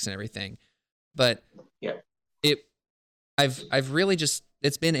Mystic attacks and everything. But yeah, I've really just,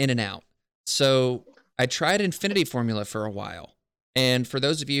 it's been in and out. So I tried Infinity Formula for a while. And for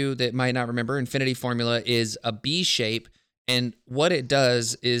those of you that might not remember, Infinity Formula is a B shape. And what it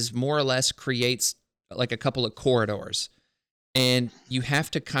does is more or less creates like a couple of corridors. And you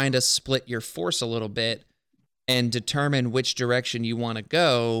have to kind of split your force a little bit and determine which direction you want to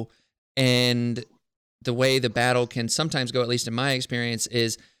go. And the way the battle can sometimes go, at least in my experience,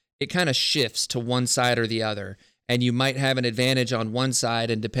 is it kind of shifts to one side or the other. And you might have an advantage on one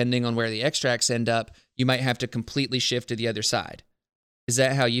side, and depending on where the extracts end up, you might have to completely shift to the other side. Is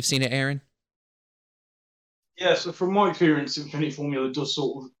that how you've seen it, Aaron? Yeah, so from my experience, Infinity Formula does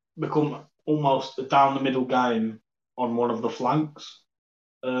sort of become almost a down the middle game on one of the flanks.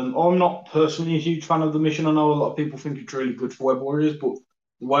 I'm not personally a huge fan of the mission. I know a lot of people think it's really good for Web Warriors, but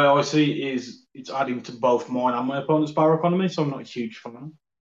the way I see it is it's adding to both mine and my opponent's power economy, so I'm not a huge fan.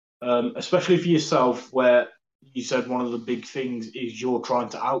 Especially for yourself, where you said one of the big things is you're trying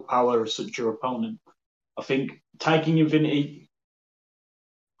to outpower such your opponent. I think taking Infinity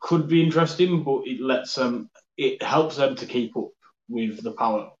could be interesting, but it helps them to keep up with the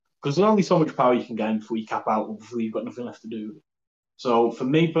power, because there's only so much power you can gain before you cap out or before you've got nothing left to do. So for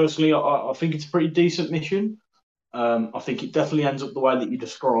me personally, I think it's a pretty decent mission. I think it definitely ends up the way that you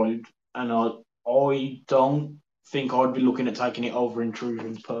described, and I don't think I'd be looking at taking it over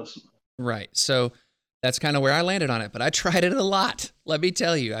Intrusions personally. Right. So that's kind of where I landed on it, but I tried it a lot. Let me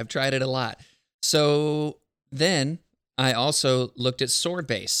tell you, I've tried it a lot. So then I also looked at Sword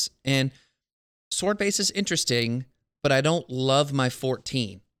Base, and Sword Base is interesting, but I don't love my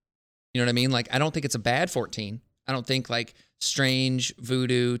 14. You know what I mean? Like, I don't think it's a bad 14. I don't think like Strange,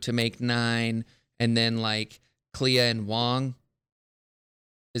 Voodoo to make 9, and then like Clea and Wong.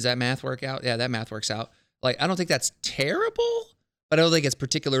 Does that math work out? Yeah, that math works out. Like, I don't think that's terrible, but I don't think it's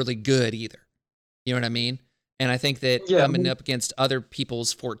particularly good either. You know what I mean? And I think that coming up against other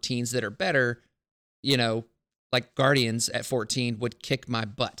people's 14s that are better, you know, like Guardians at 14 would kick my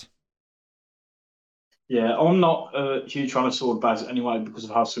butt. Yeah, I'm not a huge fan of Sword Base anyway because of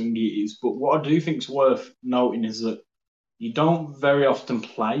how swingy it is. But what I do think is worth noting is that you don't very often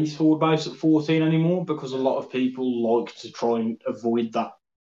play Sword Base at 14 anymore, because a lot of people like to try and avoid that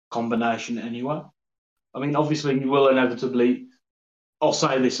combination anyway. I mean, obviously, you will inevitably, I'll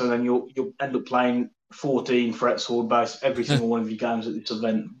say this, and then you'll end up playing 14 threat Sword Base every single one of your games at this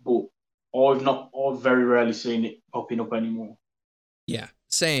event. But I've very rarely seen it popping up anymore. Yeah,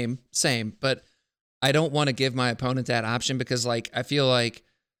 same. But I don't want to give my opponent that option, because like I feel like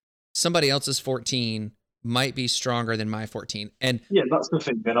somebody else's 14 might be stronger than my 14. And yeah, that's the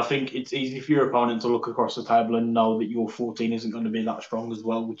thing. And I think it's easy for your opponent to look across the table and know that your 14 isn't going to be that strong as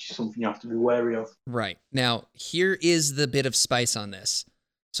well, which is something you have to be wary of. Right. Now, here is the bit of spice on this.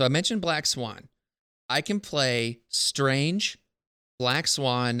 So I mentioned Black Swan. I can play Strange, Black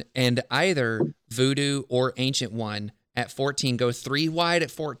Swan, and either Voodoo or Ancient One at 14. Go 3 wide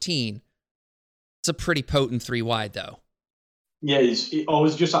at 14. It's a pretty potent 3 wide, though. Yeah, I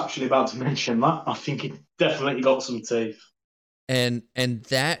was just actually about to mention that. I think it definitely got some teeth. And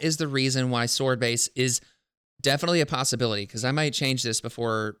that is the reason why Sword Base is definitely a possibility, because I might change this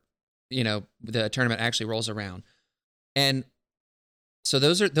before, you know, the tournament actually rolls around. And so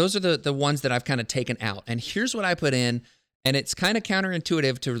those are the ones that I've kind of taken out. And here's what I put in, and it's kind of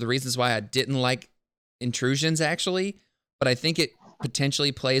counterintuitive to the reasons why I didn't like Intrusions, actually, but I think it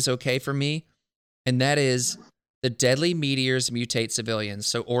potentially plays okay for me. And that is the Deadly Meteors Mutate Civilians,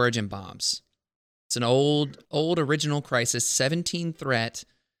 so Origin Bombs. It's an old original Crisis 17 threat,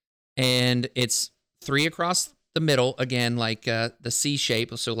 and it's 3 across the middle, again, like the C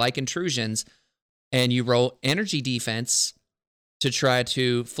shape, so like Intrusions, and you roll energy defense to try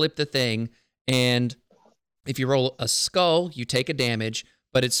to flip the thing, and if you roll a skull, you take a damage,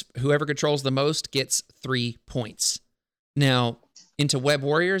 but it's whoever controls the most gets 3 points. Now, into Web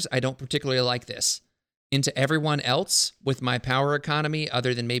Warriors, I don't particularly like this. Into everyone else, with my power economy,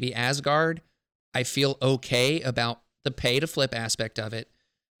 other than maybe Asgard, I feel okay about the pay to flip aspect of it,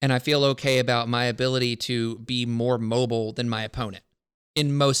 and I feel okay about my ability to be more mobile than my opponent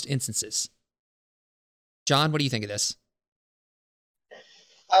in most instances. John, what do you think of this?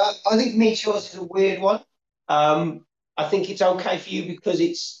 I think Meteors is a weird one. I think it's okay for you because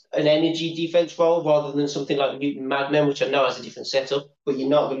it's an energy defense role rather than something like Mutant Madmen, which I know has a different setup, but you're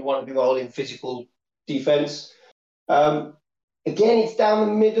not going to want to be rolling physical defense. Again, it's down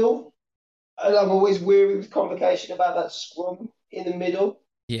the middle, and I'm always weary with convocation about that scrum in the middle.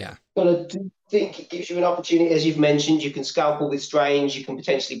 Yeah. But I do think it gives you an opportunity, as you've mentioned. You can scalpel with Strange, you can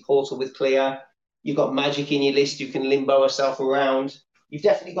potentially portal with Clear. You've got Magic in your list, you can limbo yourself around. You've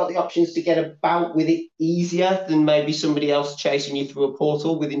definitely got the options to get about with it easier than maybe somebody else chasing you through a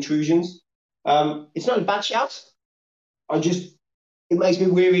portal with intrusions. It's not a bad shout. It makes me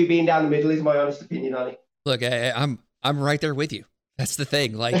weary of being down the middle, is my honest opinion on it. Look, I'm right there with you. That's the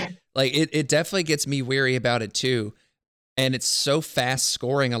thing. Like it definitely gets me weary about it too. And it's so fast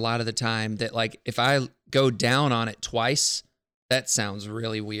scoring a lot of the time that, like, if I go down on it twice, that sounds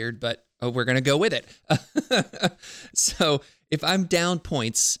really weird, but we're going to go with it. So if I'm down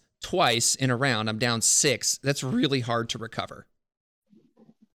points twice in a round, I'm down 6. That's really hard to recover.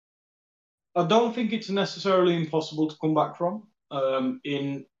 I don't think it's necessarily impossible to come back from.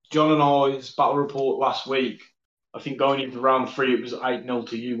 In John and I's battle report last week, I think going into round 3, it was 8-0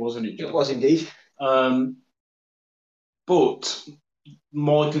 to you, wasn't it, John? It was indeed. But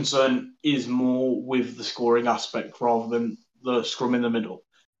my concern is more with the scoring aspect rather than the scrum in the middle.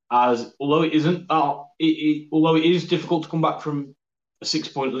 As although it isn't, although it is difficult to come back from a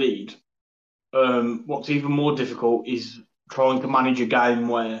 6-point lead, what's even more difficult is trying to manage a game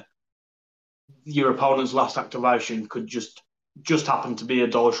where your opponent's last activation could just happen to be a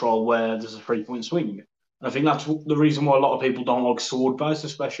dice roll where there's a 3-point swing. And I think that's the reason why a lot of people don't like sword base,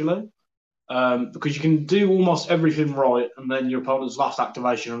 especially. Because you can do almost everything right, and then your opponent's last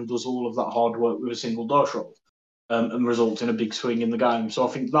activation does all of that hard work with a single dice roll, and results in a big swing in the game. So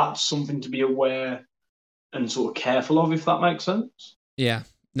I think that's something to be aware and sort of careful of, if that makes sense. Yeah,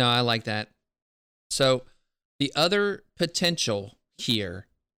 no, I like that. So the other potential here,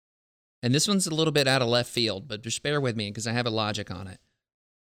 and this one's a little bit out of left field, but just bear with me because I have a logic on it.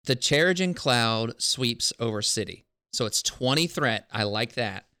 The Terrigen Cloud sweeps over City. So it's 20 threat. I like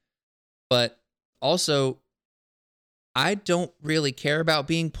that. But also, I don't really care about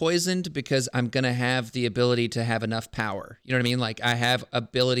being poisoned because I'm going to have the ability to have enough power. You know what I mean? Like, I have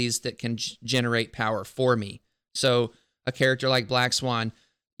abilities that can generate power for me. So a character like Black Swan,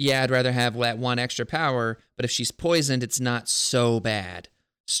 yeah, I'd rather have that 1 extra power, but if she's poisoned, it's not so bad.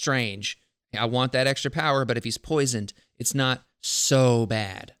 Strange, I want that extra power, but if he's poisoned, it's not so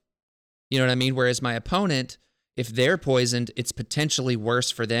bad. You know what I mean? Whereas my opponent, if they're poisoned, it's potentially worse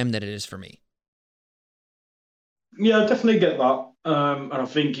for them than it is for me. Yeah, I definitely get that. And I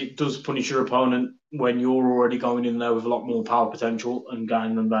think it does punish your opponent when you're already going in there with a lot more power potential and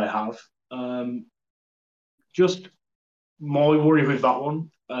gain than they have. Just my worry with that one.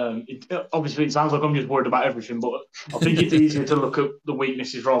 Obviously, it sounds like I'm just worried about everything, but I think it's easier to look at the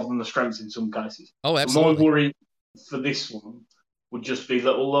weaknesses rather than the strengths in some cases. Oh, absolutely. My worry for this one would just be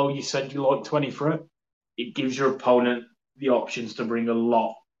that although you said you like 20 threat, it gives your opponent the options to bring a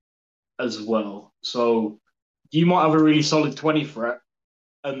lot as well. So you might have a really solid 20 threat,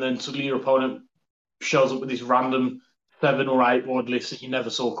 and then suddenly your opponent shows up with this random 7 or 8 wide list that you never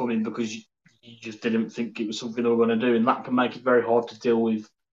saw coming because you just didn't think it was something they were going to do. And that can make it very hard to deal with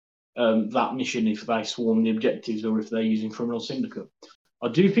that mission if they swarm the objectives or if they're using Criminal Syndicate. I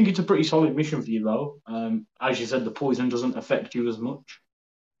do think it's a pretty solid mission for you, though. As you said, the poison doesn't affect you as much.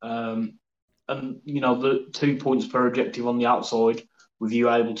 And, you know, the 2 points per objective on the outside, with you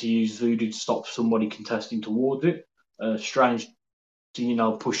able to use Voodoo to stop somebody contesting towards it. Strange to, you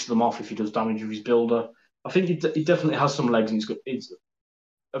know, push them off if he does damage with his builder. I think it definitely has some legs, and it's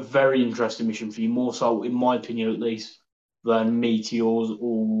a very interesting mission for you, more so, in my opinion at least, than Meteors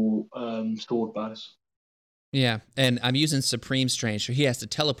or Sword Base. Yeah, and I'm using Supreme Strange, so he has to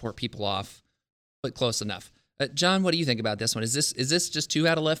teleport people off, but close enough. John, what do you think about this one? Is this just too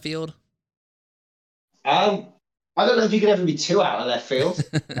out of left field? I don't know if you can ever be too out of left field.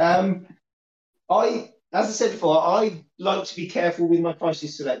 As I said before, I like to be careful with my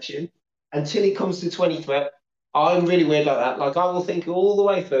crisis selection until it comes to 20 threat. I'm really weird like that. Like, I will think all the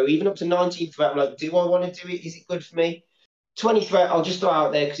way through, even up to 19 threat. I'm like, do I want to do it? Is it good for me? 20 threat, I'll just throw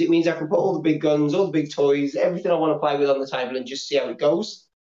out there because it means I can put all the big guns, all the big toys, everything I want to play with on the table and just see how it goes.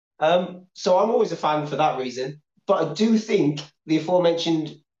 So I'm always a fan for that reason. But I do think the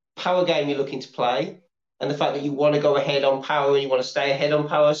aforementioned power game you're looking to play and the fact that you want to go ahead on power and you want to stay ahead on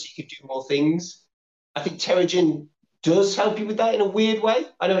power so you can do more things, I think Terrigen does help you with that in a weird way.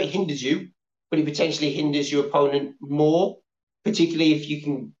 I know it hinders you, but it potentially hinders your opponent more, particularly if you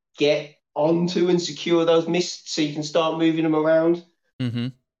can get onto and secure those mists so you can start moving them around. Mm-hmm.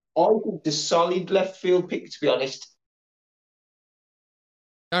 I think the solid left field pick, to be honest.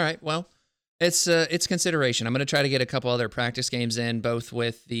 All right, well, it's consideration. I'm going to try to get a couple other practice games in, both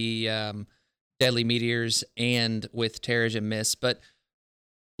with the Deadly Meteors and with Terrigen Mist. But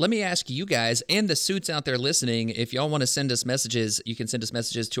let me ask you guys and the suits out there listening, if y'all want to send us messages, you can send us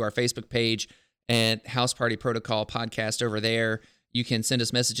messages to our Facebook page and House Party Protocol podcast over there. You can send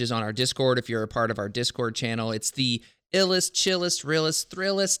us messages on our Discord if you're a part of our Discord channel. It's the illest, chillest, realest,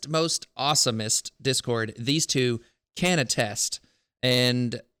 thrillest, most awesomest Discord. These two can attest.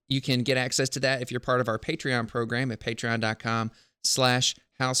 And you can get access to that if you're part of our Patreon program at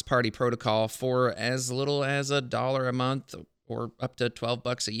patreon.com/House Party Protocol for as little as $1 a month or up to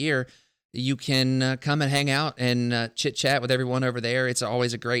 $12 a year. You can come and hang out and chit chat with everyone over there. It's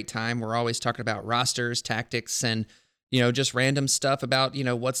always a great time. We're always talking about rosters, tactics, and just random stuff about,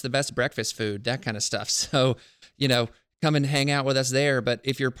 what's the best breakfast food, that kind of stuff. So, come and hang out with us there. But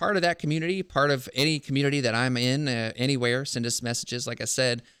if you're part of that community, part of any community that I'm in, anywhere, send us messages. Like I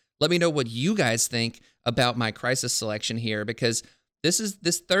said, let me know what you guys think about my crisis selection here, because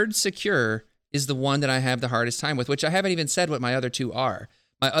this third secure is the one that I have the hardest time with, which I haven't even said what my other two are.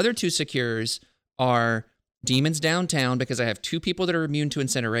 My other two secures are Demons Downtown, because I have two people that are immune to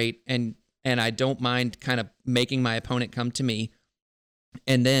Incinerate, and I don't mind kind of making my opponent come to me.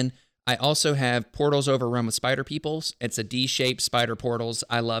 And then I also have Portals Overrun with Spider Peoples. It's a D-shaped spider portals.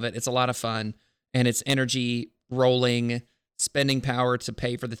 I love it. It's a lot of fun. And it's energy rolling, spending power to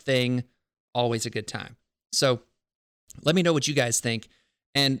pay for the thing. Always a good time. So let me know what you guys think.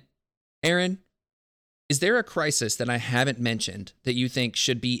 And Aaron, is there a crisis that I haven't mentioned that you think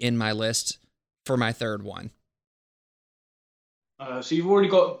should be in my list for my third one? So you've already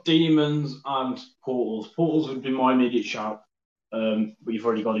got Demons and Portals. Portals would be my immediate shout. But you've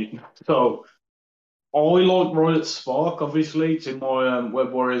already got it. So I like Riot Spark, obviously. It's in my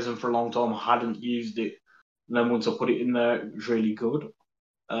Web Warriors, and for a long time I hadn't used it. And then once I put it in there, it was really good.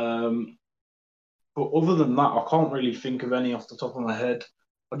 But other than that, I can't really think of any off the top of my head.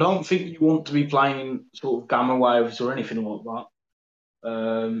 I don't think you want to be playing sort of Gamma Waves or anything like that.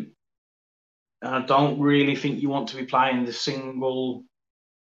 And I don't really think you want to be playing the single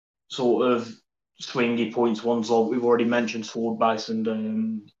sort of swingy points ones like we've already mentioned, Sword Base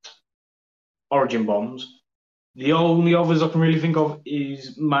and Origin Bombs. The only others I can really think of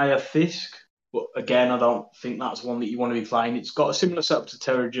is Maya Fisk, but again, I don't think that's one that you want to be playing. It's got a similar setup to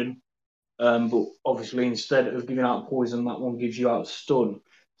Terrigen, but obviously instead of giving out poison, that one gives you out stun.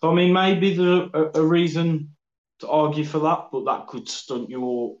 So I mean, maybe there's a reason to argue for that, but that could stunt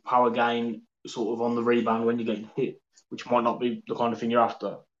your power gain sort of on the rebound when you get hit, which might not be the kind of thing you're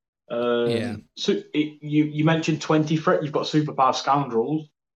after. So you mentioned 20 threat, you've got Superpower Scoundrels,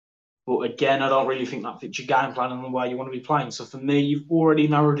 but again, I don't really think that fits your game plan and the way you want to be playing. So for me, you've already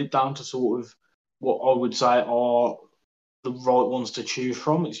narrowed it down to sort of what I would say are the right ones to choose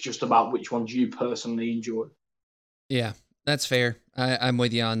from. It's just about which ones you personally enjoy. Yeah, that's fair. I'm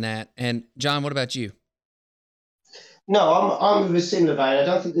with you on that. And John, what about you? No, I'm of a similar vein. I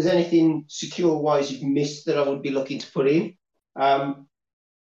don't think there's anything secure-wise you've missed that I would be looking to put in.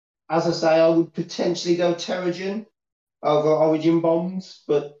 As I say, I would potentially go Terrigen over Origin Bombs,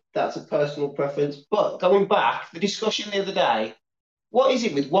 but that's a personal preference. But going back, the discussion the other day, what is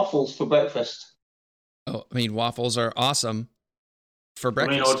it with waffles for breakfast? Oh, I mean, waffles are awesome for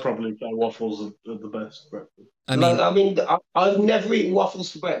breakfast. I mean, I'd probably say waffles are the best breakfast. I've never eaten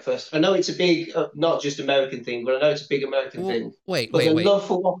waffles for breakfast. I know it's a big, not just American thing, but I know it's a big American thing. Wait. The love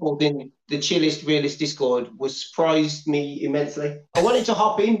for waffles in the chillest, realist Discord surprised me immensely. I wanted to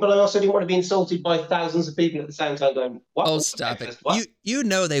hop in, but I also didn't want to be insulted by thousands of people at the same time going, waffles. Oh, stop it. What? You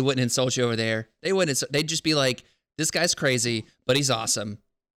know they wouldn't insult you over there. They wouldn't. They'd just be like, this guy's crazy, but he's awesome.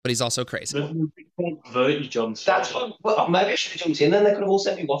 But he's also crazy. That's what. Well, maybe I should have jumped in, and they could have all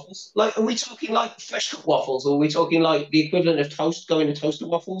sent me waffles. Like, are we talking like fresh cut waffles, or are we talking like the equivalent of toast going to toaster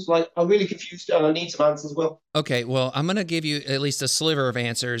waffles? Like, I'm really confused, and I need some answers as well. Okay, well, I'm gonna give you at least a sliver of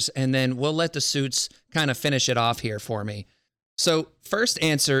answers, and then we'll let the suits kind of finish it off here for me. So, first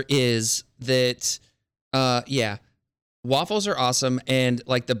answer is that, waffles are awesome, and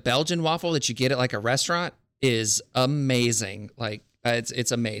like the Belgian waffle that you get at like a restaurant is amazing. Like.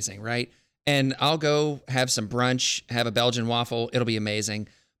 It's amazing, right? And I'll go have some brunch, have a Belgian waffle. It'll be amazing.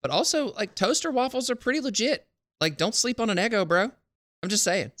 But also, like, toaster waffles are pretty legit. Like, don't sleep on an Eggo, bro. I'm just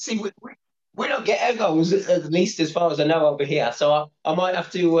saying. See, we don't get Eggos, at least as far as I know over here. So I might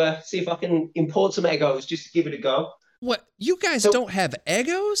have to see if I can import some Eggos just to give it a go. What? You guys don't have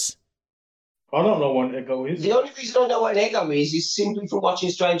Eggos? I don't know what an Eggo is. The only reason I know what an Eggo is simply from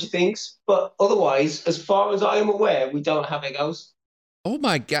watching Stranger Things. But otherwise, as far as I am aware, we don't have Eggos. Oh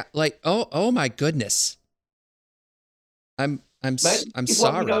my god! Like, oh my goodness! I'm sorry.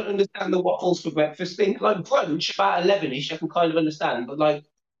 I don't understand the waffles for breakfast thing. Like brunch about 11ish, I can kind of understand. But like,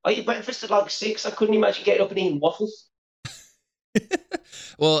 I eat breakfast at like 6. I couldn't imagine getting up and eating waffles.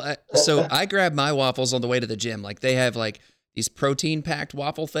 Well, so I grabbed my waffles on the way to the gym. Like they have like these protein packed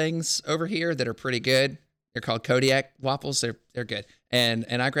waffle things over here that are pretty good. They're called Kodiak waffles. They're good. And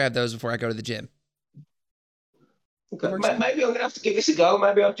I grab those before I go to the gym. Okay. Maybe I'm gonna have to give this a go.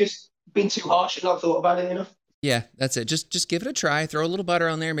 Maybe I've just been too harsh and not thought about it enough. Yeah, that's it. Just give it a try. Throw a little butter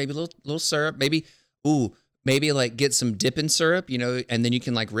on there, maybe a little syrup, maybe like get some dipping syrup, and then you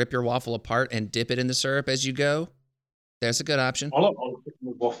can like rip your waffle apart and dip it in the syrup as you go. That's a good option. I like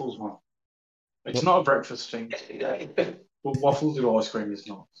with waffles, man. It's not a breakfast thing, but waffles with ice cream is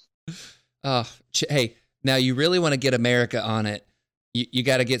nice. Hey, now you really want to get America on it. You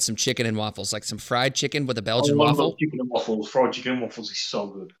got to get some chicken and waffles, like some fried chicken with a Belgian waffle. Chicken and waffles, fried chicken and waffles is so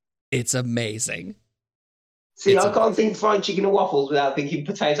good. It's amazing. See, I can't think fried chicken and waffles without thinking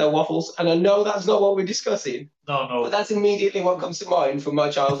potato waffles, and I know that's not what we're discussing. No. But that's immediately what comes to mind from my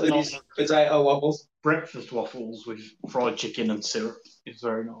childhood is potato waffles. Breakfast waffles with fried chicken and syrup is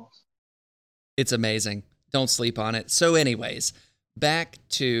very nice. It's amazing. Don't sleep on it. So anyways, back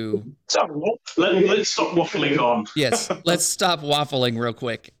to... Let's stop waffling on. Yes, let's stop waffling real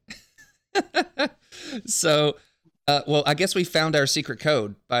quick. So, I guess we found our secret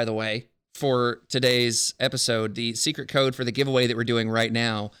code, by the way, for today's episode. The secret code for the giveaway that we're doing right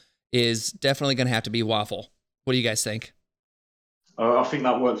now is definitely going to have to be waffle. What do you guys think? I think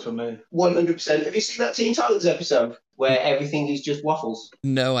that works for me. 100%. Have you seen that Teen Titans episode where everything is just waffles?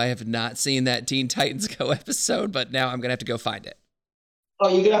 No, I have not seen that Teen Titans Go episode, but now I'm going to have to go find it. Oh,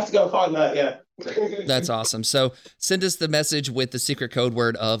 you're going to have to go find that, yeah. That's awesome. So send us the message with the secret code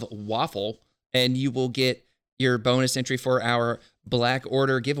word of waffle, and you will get your bonus entry for our Black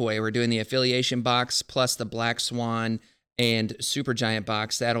Order giveaway. We're doing the affiliation box plus the Black Swan and Supergiant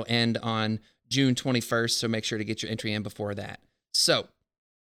box. That'll end on June 21st, so make sure to get your entry in before that. So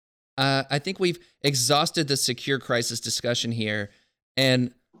I think we've exhausted the secure crisis discussion here,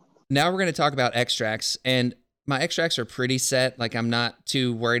 and now we're going to talk about extracts. And my extracts are pretty set. Like, I'm not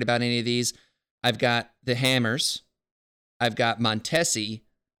too worried about any of these. I've got the Hammers, I've got Montesi,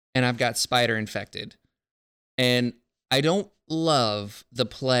 and I've got Spider Infected. And I don't love the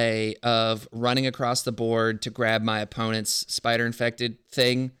play of running across the board to grab my opponent's Spider Infected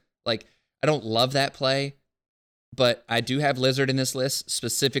thing. Like, I don't love that play, but I do have Lizard in this list,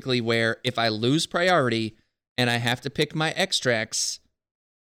 specifically where if I lose priority and I have to pick my extracts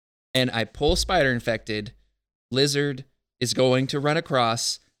and I pull Spider Infected, Lizard is going to run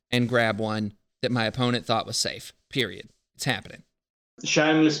across and grab one that my opponent thought was safe. Period. It's happening.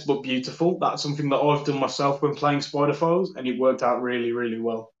 Shameless but beautiful. That's something that I've done myself when playing Spider Foes, and it worked out really, really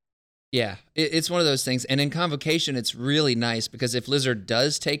well. Yeah, it's one of those things. And in Convocation, it's really nice because if Lizard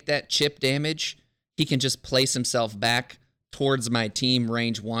does take that chip damage, he can just place himself back towards my team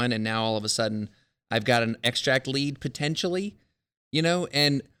range 1, and now all of a sudden I've got an extract lead potentially,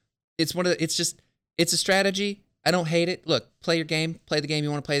 and it's a strategy. I don't hate it. Look, play your game, play the game you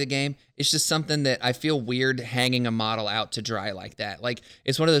want to play the game. It's just something that I feel weird hanging a model out to dry like that. Like,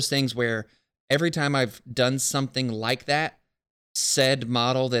 it's one of those things where every time I've done something like that, said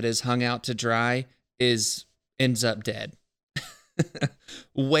model that is hung out to dry ends up dead.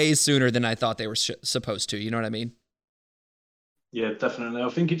 Way sooner than I thought they were supposed to. You know what I mean? Yeah, definitely. I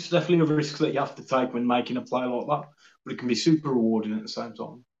think it's definitely a risk that you have to take when making a play like that, but it can be super rewarding at the same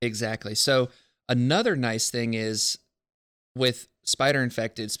time. Exactly. So another nice thing is with Spider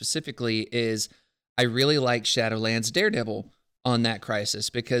Infected specifically is I really like Shadowlands Daredevil on that crisis,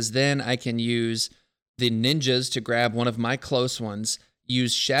 because then I can use the ninjas to grab one of my close ones,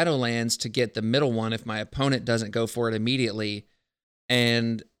 use Shadowlands to get the middle one if my opponent doesn't go for it immediately,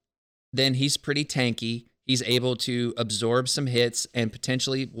 and then he's pretty tanky. He's able to absorb some hits and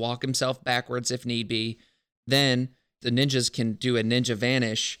potentially walk himself backwards if need be. Then the ninjas can do a Ninja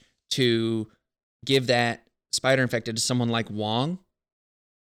Vanish to give that Spider Infected to someone like Wong.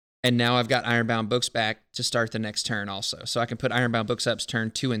 And now I've got Ironbound Books back to start the next turn also. So I can put Ironbound Books up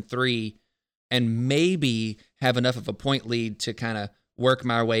turn 2 and 3 and maybe have enough of a point lead to kind of work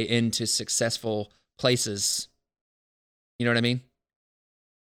my way into successful places. You know what I mean?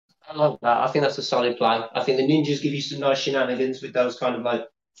 I love that. I think that's a solid play. I think the ninjas give you some nice shenanigans with those kind of like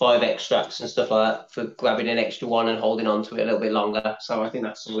 5 extracts and stuff like that for grabbing an extra one and holding on to it a little bit longer. So I think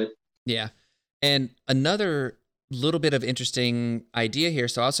that's solid. Yeah. And another little bit of interesting idea here.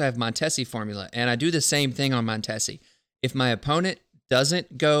 So I also have Montesi formula, and I do the same thing on Montesi. If my opponent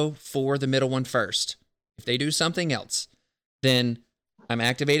doesn't go for the middle one first, if they do something else, then I'm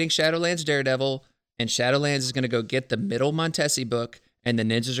activating Shadowlands Daredevil, and Shadowlands is going to go get the middle Montesi book, and the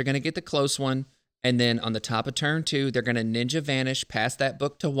ninjas are going to get the close one. And then on the top of turn 2, they're going to Ninja Vanish, pass that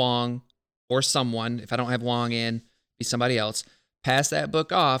book to Wong or someone. If I don't have Wong in, be somebody else. pass that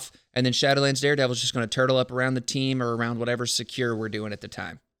book off, and then Shadowlands Daredevil is just going to turtle up around the team or around whatever secure we're doing at the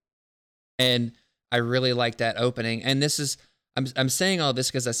time. And I really like that opening. And this is, I'm saying all this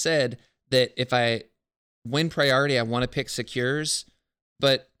because I said that if I win priority, I want to pick secures,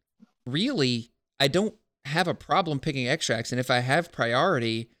 but really, I don't have a problem picking extracts. And if I have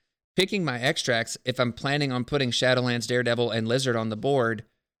priority, picking my extracts, if I'm planning on putting Shadowlands, Daredevil, and Lizard on the board,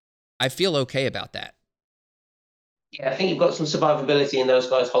 I feel okay about that. Yeah, I think you've got some survivability in those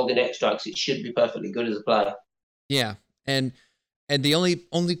guys holding extracts. It should be perfectly good as a player. Yeah, and the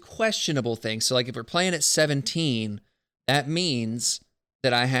only questionable thing, so like if we're playing at 17, that means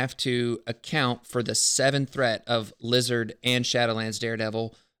that I have to account for the 7 threat of Lizard and Shadowlands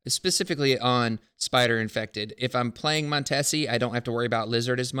Daredevil, specifically on Spider Infected. If I'm playing Montesi, I don't have to worry about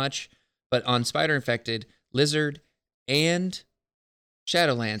Lizard as much, but on Spider Infected, Lizard and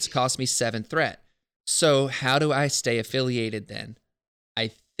Shadowlands cost me 7 threat. So how do I stay affiliated then?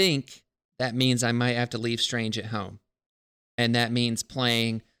 I think that means I might have to leave Strange at home. And that means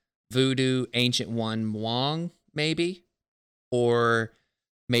playing Voodoo, Ancient One, Wong, maybe? Or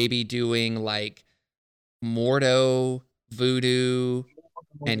maybe doing like Mordo, Voodoo,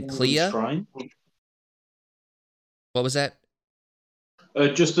 and Clea? What was that?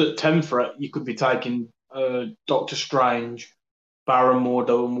 Just at 10 threat, you could be taking Doctor Strange, Baron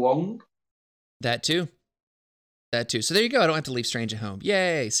Mordo, and Wong. That too. So there you go. I don't have to leave Strange at home.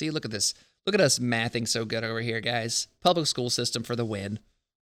 Yay. See, look at this. Look at us mathing so good over here, guys. Public school system for the win.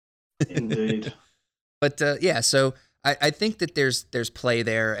 Indeed. But yeah, so I think that there's play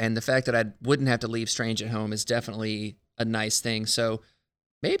there, and the fact that I wouldn't have to leave Strange at home is definitely a nice thing. So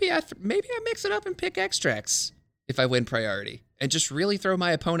maybe I mix it up and pick extracts if I win priority, and just really throw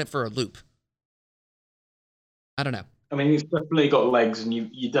my opponent for a loop. I don't know. I mean, it's definitely got legs, and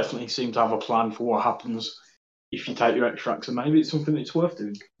you definitely seem to have a plan for what happens if you take your extracts, and maybe it's something that's worth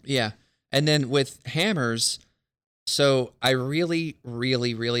doing. Yeah. And then with hammers, so I really,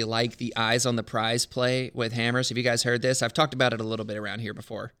 really, really like the eyes on the prize play with hammers. Have you guys heard this? I've talked about it a little bit around here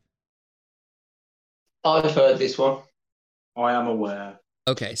before. I've heard this one. I am aware.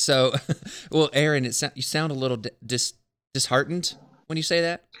 Okay, so, well, Aaron, you sound a little disheartened when you say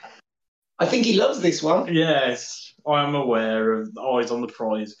that. I think he loves this one. Yes, I am aware of the eyes on the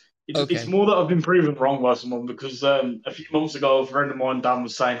prize. It's more that I've been proven wrong by someone because a few months ago, a friend of mine, Dan,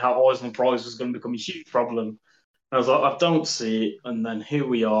 was saying how eyes on the prize was going to become a huge problem. And I was like, I don't see it. And then here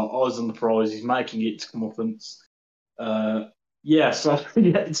we are, eyes on the prize. He's making it to comeuppance. Yeah, so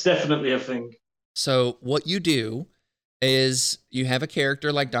yeah, it's definitely a thing. So what you do is you have a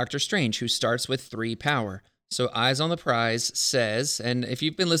character like Doctor Strange who starts with 3 power. So Eyes on the Prize says, and if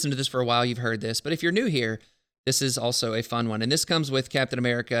you've been listening to this for a while, you've heard this, but if you're new here, this is also a fun one. And this comes with Captain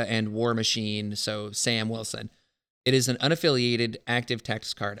America and War Machine, so Sam Wilson. It is an unaffiliated active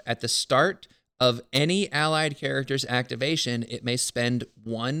text card. At the start of any allied character's activation, it may spend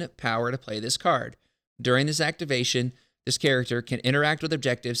 1 power to play this card. During this activation, this character can interact with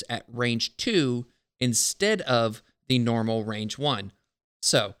objectives at range 2 instead of the normal range 1.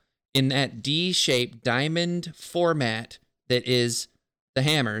 So, in that D-shaped diamond format that is the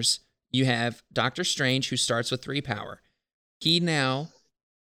hammers, you have Doctor Strange, who starts with 3 power. He now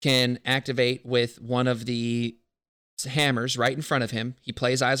can activate with one of the hammers right in front of him. He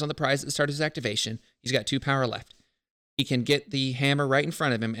plays Eyes on the Prize at the start of his activation. He's got 2 power left. He can get the hammer right in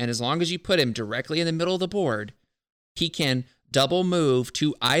front of him, and as long as you put him directly in the middle of the board, he can double move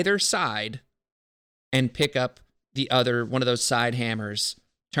to either side and pick up the other one of those side hammers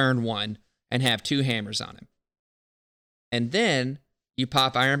turn 1 and have 2 hammers on him. And then you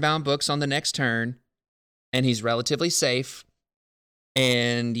pop Ironbound Books on the next turn, and he's relatively safe.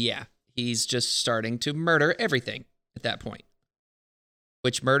 And yeah, he's just starting to murder everything at that point.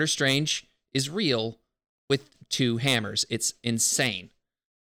 Which Murder Strange is real with 2 hammers. It's insane.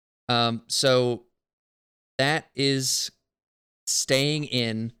 So that is staying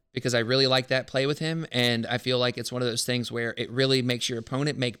in because I really like that play with him, and I feel like it's one of those things where it really makes your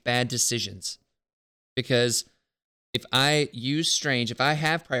opponent make bad decisions. Because if I use Strange, if I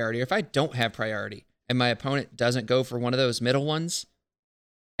have priority, or if I don't have priority, and my opponent doesn't go for one of those middle ones,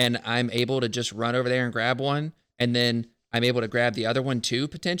 and I'm able to just run over there and grab one, and then I'm able to grab the other one too,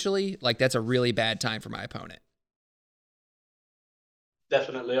 potentially, like that's a really bad time for my opponent.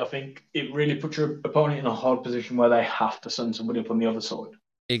 Definitely. I think it really puts your opponent in a hard position where they have to send somebody up on the other side.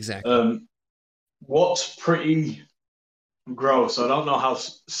 Exactly. What's pretty gross, I don't know how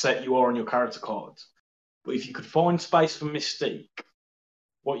set you are on your character cards, but if you could find space for Mystique,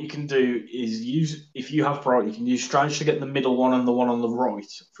 what you can do is use, if you have priority, you can use Strange to get the middle one and the one on the right,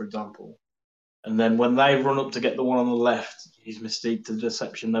 for example. And then when they run up to get the one on the left, use Mystique to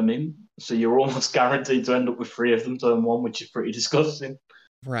deception them in. So you're almost guaranteed to end up with 3 of them turn 1, which is pretty disgusting.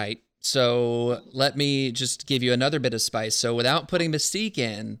 Right. So let me just give you another bit of spice. So without putting Mystique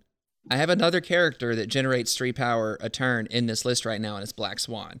in, I have another character that generates 3 power a turn in this list right now, and it's Black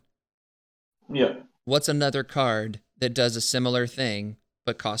Swan. Yeah. What's another card that does a similar thing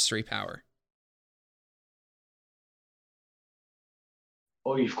but costs 3 power?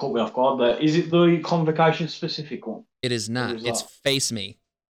 Oh, you've caught me off guard there. Is it the Convocation specific one? It is not. Is It's that? Face Me.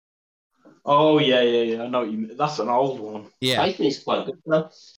 Oh, yeah. I know what you mean. That's an old one. Yeah. Face Me is quite good though.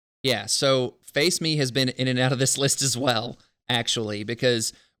 Yeah, so Face Me has been in and out of this list as well, actually,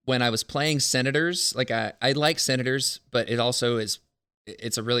 because when I was playing Senators, like I like Senators, but it also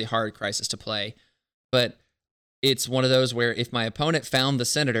it's a really hard crisis to play. But it's one of those where if my opponent found the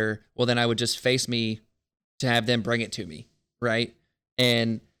Senator, well, then I would just Face Me to have them bring it to me, right?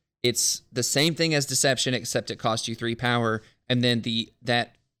 And it's the same thing as Deception, except it costs you 3 power, and then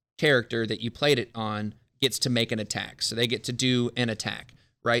that character that you played it on gets to make an attack. So they get to do an attack,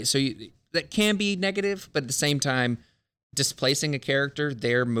 right? So that can be negative, but at the same time, displacing a character,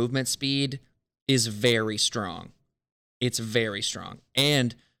 their movement speed is very strong. It's very strong.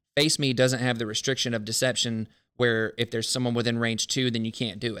 And Face Me doesn't have the restriction of Deception where if there's someone within range 2, then you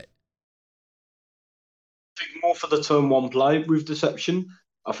can't do it. I think more for the turn 1 play with Deception.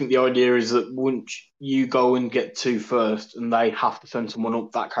 I think the idea is that once you go and get 2 first and they have to send someone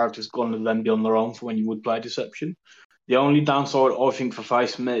up, that character's going to then be on their own for when you would play Deception. The only downside, I think, for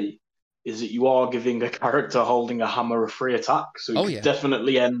Face Me is that you are giving a character holding a hammer a free attack, so it could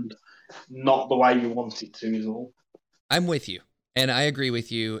definitely end not the way you want it to is all. I'm with you, and I agree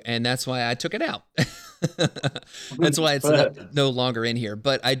with you, and that's why I took it out. That's why it's no longer in here,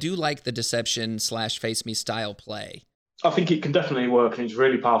 but I do like the Deception / Face Me style play. I think it can definitely work, and it's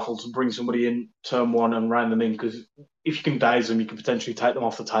really powerful to bring somebody in turn 1 and round them in, because if you can daze them, you can potentially take them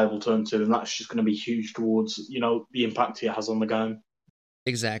off the table turn 2, and that's just going to be huge towards, the impact it has on the game.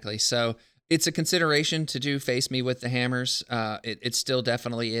 Exactly. So it's a consideration to do Face Me with the hammers. It still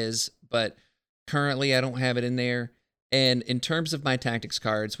definitely is, but currently I don't have it in there. And in terms of my tactics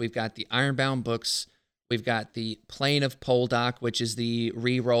cards, we've got the Ironbound books. We've got the Plane of Poldock, which is the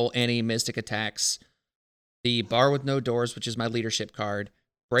reroll any mystic attacks. The Bar with No Doors, which is my leadership card.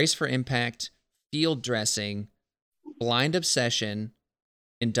 Brace for Impact, Field Dressing, Blind Obsession,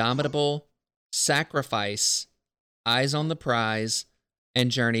 Indomitable, Sacrifice, Eyes on the Prize, and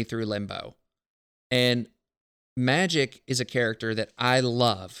Journey Through Limbo. And Magic is a character that I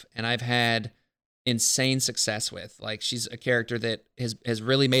love, and I've had insane success with. Like, she's a character that has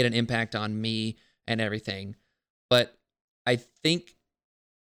really made an impact on me and everything. But I think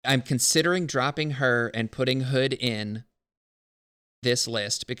I'm considering dropping her and putting Hood in this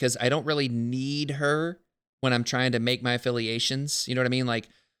list because I don't really need her when I'm trying to make my affiliations. You know what I mean? Like,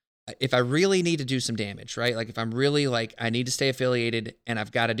 if I really need to do some damage, right? Like, if I'm really like, I need to stay affiliated and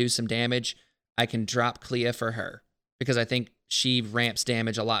I've got to do some damage, I can drop Clea for her because I think she ramps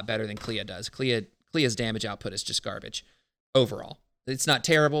damage a lot better than Clea does. Clea's damage output is just garbage overall. It's not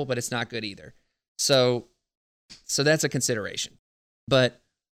terrible, but it's not good either. So that's a consideration. But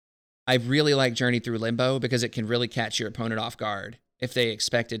I really like Journey Through Limbo because it can really catch your opponent off guard if they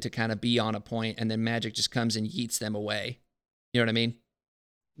expected to kind of be on a point and then Magic just comes and yeets them away. You know what I mean?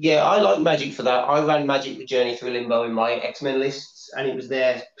 Yeah, I like Magic for that. I ran Magic with Journey Through Limbo in my X-Men lists, and it was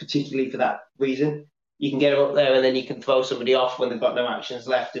there particularly for that reason. You can get her up there, and then you can throw somebody off when they've got no actions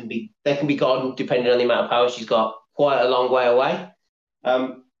left, and they can be gone depending on the amount of power she's got quite a long way away.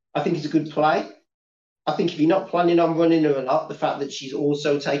 I think it's a good play. I think if you're not planning on running her a lot, the fact that she's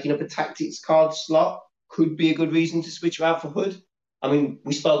also taking up a tactics card slot could be a good reason to switch her out for Hood. I mean,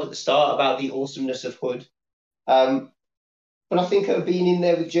 we spoke at the start about the awesomeness of Hood. But I think her being in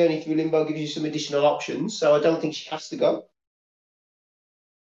there with Journey Through Limbo gives you some additional options, so I don't think she has to go.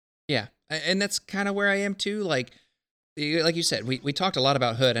 Yeah, and that's kind of where I am too. Like you said, we talked a lot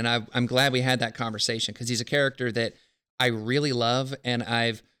about Hood, and I'm glad we had that conversation because he's a character that I really love, and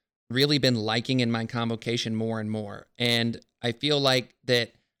I've really been liking in my Convocation more and more. And I feel like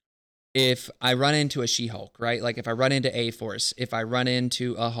that if I run into a She-Hulk, right? Like if I run into A-Force, if I run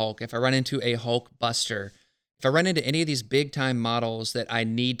into a Hulk, if I run into a Hulk Buster, if I run into any of these big-time models that I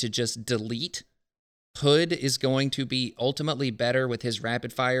need to just delete, Hood is going to be ultimately better with his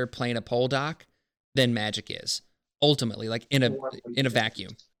rapid-fire Plane of Poldock than Magic is. Ultimately, like in a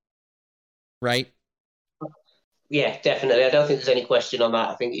vacuum. Right? Yeah, definitely. I don't think there's any question on that.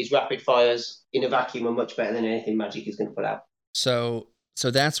 I think his rapid fires in a vacuum are much better than anything Magic is going to put out. So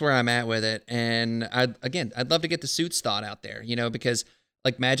that's where I'm at with it. And I'd love to get the Suits thought out there, because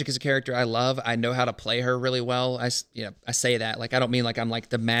Like Magic is a character I love. I know how to play her really well. I say that like I don't mean like I'm like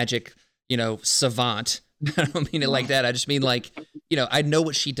the Magic, savant. I don't mean it like that. I just mean like, I know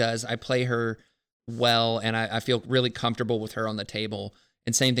what she does. I play her well, and I feel really comfortable with her on the table.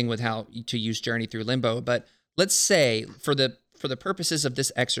 And same thing with how to use Journey Through Limbo. But let's say for the purposes of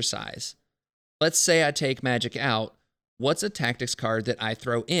this exercise, let's say I take Magic out. What's a tactics card that I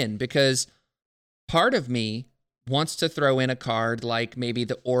throw in? Because part of me wants to throw in a card like maybe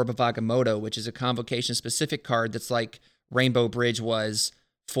the Orb of Agamotto, which is a convocation-specific card that's like Rainbow Bridge was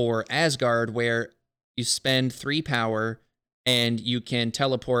for Asgard, where you spend 3 power and you can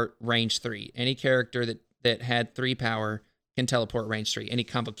teleport range 3. Any character that had 3 power can teleport range 3. Any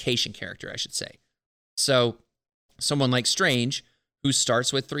convocation character, I should say. So someone like Strange, who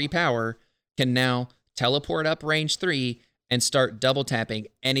starts with 3 power, can now teleport up range 3 and start double tapping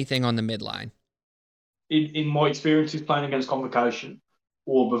anything on the midline. In my experiences playing against Convocation,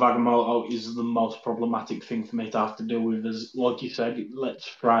 Orb of Agamotto is the most problematic thing for me to have to deal with. As like you said, it lets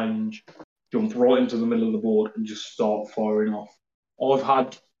Strange jump right into the middle of the board and just start firing off. I've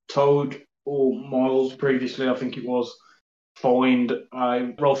had Toad or Miles previously, I think it was, find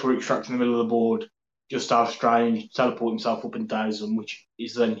a roll for extract in the middle of the board, just have Strange teleport himself up and daze them, which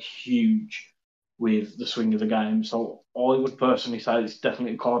is then huge with the swing of the game. So I would personally say it's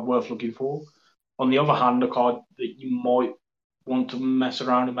definitely a card worth looking for. On the other hand, a card that you might want to mess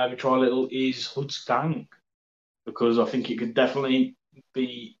around and maybe try a little is Hood's Gang, because I think it could definitely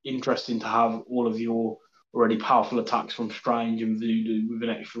be interesting to have all of your already powerful attacks from Strange and Voodoo with an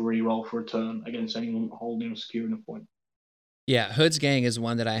extra reroll for a turn against anyone holding or securing a point. Yeah, Hood's Gang is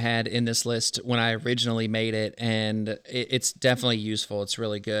one that I had in this list when I originally made it, and it's definitely useful. It's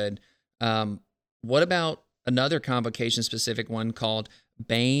really good. What about another convocation-specific one called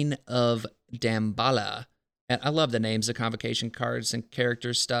Bane of Damballa? And I love the names of convocation cards and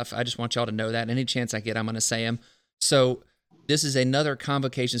characters stuff. I just want y'all to know that. Any chance I get, I'm going to say them. So this is another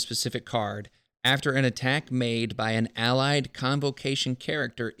convocation-specific card. After an attack made by an allied convocation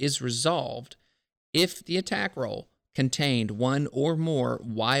character is resolved, if the attack roll contained 1 or more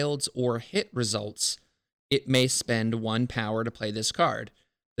wilds or hit results, it may spend 1 power to play this card.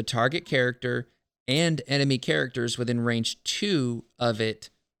 The target character and enemy characters within range 2 of it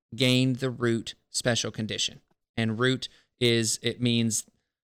gain the root special condition. And root it means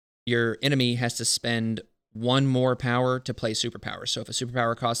your enemy has to spend 1 more power to play superpower. So if a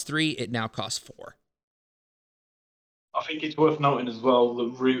superpower costs 3, it now costs 4. I think it's worth noting as well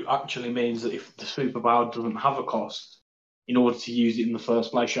that root actually means that if the superpower doesn't have a cost, in order to use it in the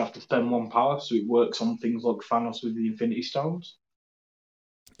first place, you have to spend 1 power. So it works on things like Thanos with the Infinity Stones.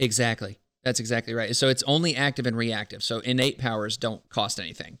 Exactly. That's exactly right. So it's only active and reactive. So innate powers don't cost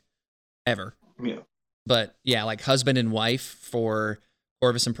anything, ever. Yeah. But yeah, like husband and wife for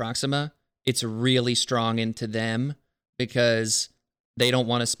Corvus and Proxima, it's really strong into them because they don't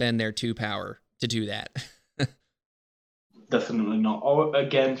want to spend their 2 power to do that. Definitely not. I,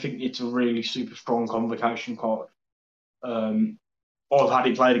 again, think it's a really super strong convocation card. I've had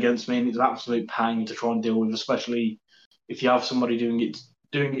it played against me, and it's an absolute pain to try and deal with, especially if you have somebody doing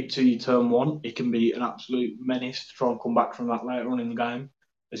it to you turn 1. It can be an absolute menace to try and come back from that later on in the game,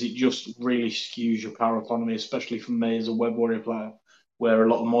 as it just really skews your power economy, especially for me as a Web Warrior player, where a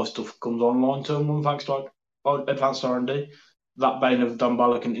lot of my stuff comes online turn 1 thanks to like advanced R&D. That Bane of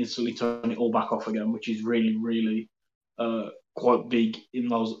Damballa can instantly turn it all back off again, which is really, really quite big in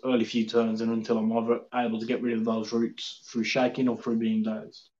those early few turns, and until I'm either able to get rid of those roots through shaking or through being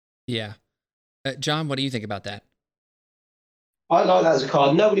dazed. Yeah. John, what do you think about that? I like that as a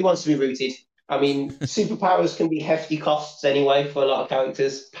card. Nobody wants to be rooted. I mean, superpowers can be hefty costs anyway for a lot of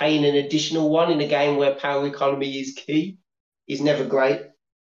characters. Paying an additional one in a game where power economy is key is never great.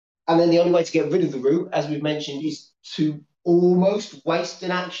 And then the only way to get rid of the root, as we've mentioned, is to almost waste an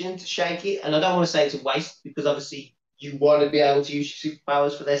action to shake it. And I don't want to say it's a waste, because obviously you want to be able to use your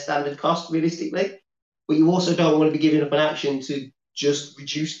superpowers for their standard cost, realistically. But you also don't want to be giving up an action to just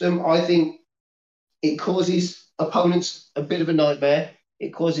reduce them. I think it causes opponents a bit of a nightmare.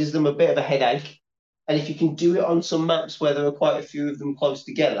 It causes them a bit of a headache. And if you can do it on some maps where there are quite a few of them close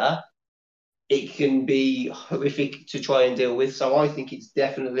together, it can be horrific to try and deal with. So I think it's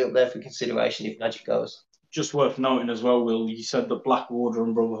definitely up there for consideration if Magic goes. Just worth noting as well, Will, you said that Black Order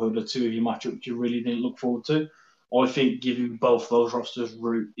and Brotherhood are 2 of your matchups you really didn't look forward to. I think giving both those rosters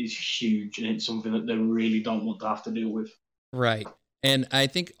root is huge, and it's something that they really don't want to have to deal with. Right. And I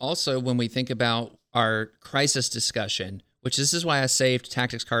think also when we think about our crisis discussion, which this is why I saved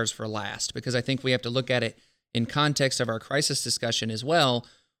tactics cards for last, because I think we have to look at it in context of our crisis discussion as well,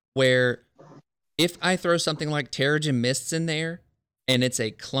 where if I throw something like Terrigen Mists in there, and it's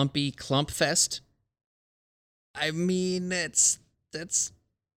a clumpy clump fest, I mean, that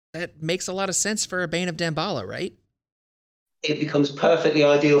makes a lot of sense for a Bane of Damballa, right? It becomes perfectly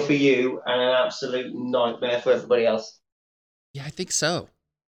ideal for you and an absolute nightmare for everybody else. Yeah, I think so.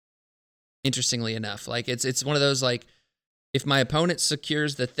 Interestingly enough, like it's one of those, like, if my opponent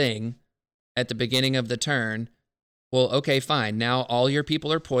secures the thing at the beginning of the turn, well, okay, fine. Now all your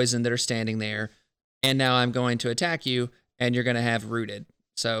people are poisoned that are standing there, and now I'm going to attack you, and you're going to have rooted.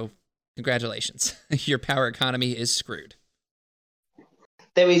 So, congratulations. Your power economy is screwed.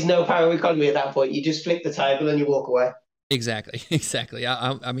 There is no power economy at that point. You just flip the table and you walk away. Exactly.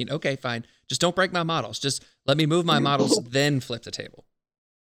 I mean, okay, fine. Just don't break my models. Just let me move my models, then flip the table.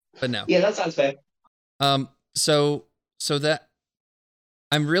 But no. Yeah, that sounds fair. So that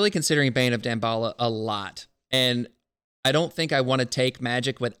I'm really considering Bane of Damballa a lot, and I don't think I want to take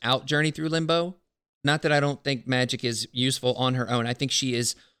Magic without Journey Through Limbo. Not that I don't think Magic is useful on her own. I think she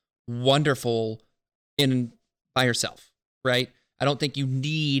is wonderful by herself, right? I don't think you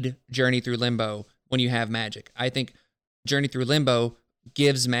need Journey Through Limbo when you have Magic. I think Journey Through Limbo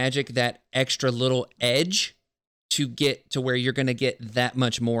gives Magic that extra little edge to get to where you're going to get that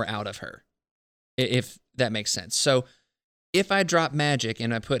much more out of her, if that makes sense. So if I drop Magic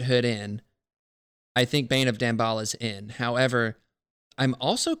and I put Hood in, I think Bane of Damballa's in. However, I'm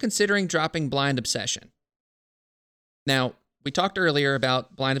also considering dropping Blind Obsession. Now, we talked earlier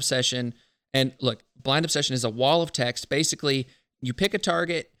about Blind Obsession, and look, Blind Obsession is a wall of text. Basically, you pick a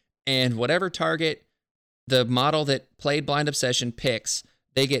target, and whatever target the model that played Blind Obsession picks,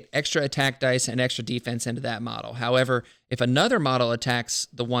 they get extra attack dice and extra defense into that model. However, if another model attacks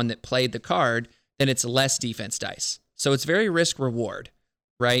the one that played the card, then it's less defense dice. So it's very risk reward,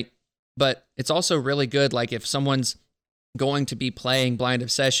 right? But it's also really good, like if someone's going to be playing Blind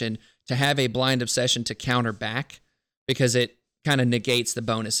Obsession, to have a Blind Obsession to counter back, because it kind of negates the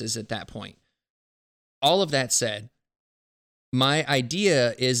bonuses at that point. All of that said, my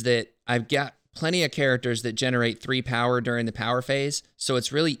idea is that I've got plenty of characters that generate 3 power during the power phase, so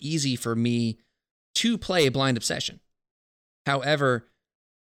it's really easy for me to play Blind Obsession. However,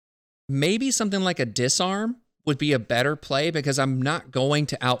 maybe something like a Disarm would be a better play, because I'm not going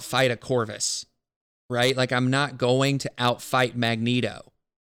to outfight a Corvus, right? Like, I'm not going to outfight Magneto.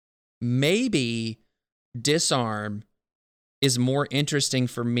 Maybe Disarm is more interesting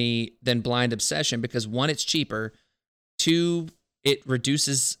for me than Blind Obsession, because 1, it's cheaper, 2, it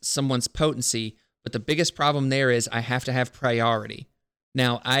reduces someone's potency, but the biggest problem there is I have to have priority.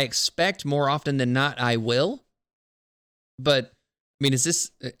 Now, I expect more often than not I will, but I mean,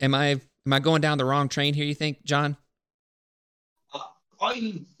 am I going down the wrong train here, you think, John?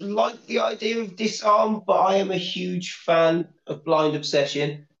 I like the idea of Disarm, but I am a huge fan of Blind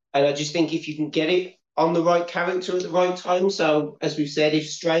Obsession, and I just think if you can get it on the right character at the right time, so as we've said, if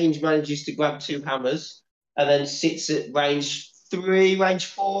Strange manages to grab 2 hammers and then sits at range 3, range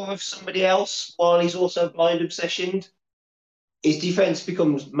 4 of somebody else while he's also Blind Obsessioned, his defense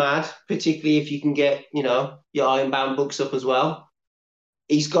becomes mad, particularly if you can get, your Ironbound books up as well.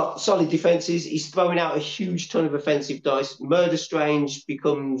 He's got solid defenses. He's throwing out a huge ton of offensive dice. Murder Strange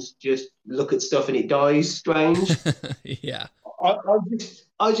becomes just look at stuff and it dies Strange. Yeah.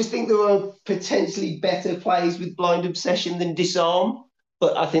 I just think there are potentially better plays with Blind Obsession than Disarm.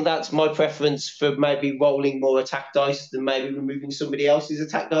 But I think that's my preference for maybe rolling more attack dice than maybe removing somebody else's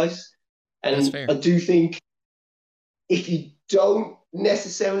attack dice. And I do think if you don't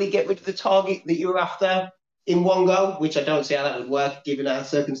necessarily get rid of the target that you're after in one go, which I don't see how that would work given our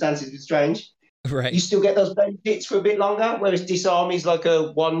circumstances with Strange, right, you still get those benefits for a bit longer, whereas Disarm is like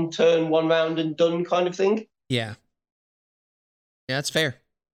a 1 turn, 1 round and done kind of thing. Yeah. Yeah, that's fair.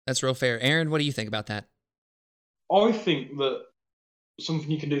 That's real fair. Aaron, what do you think about that? I think that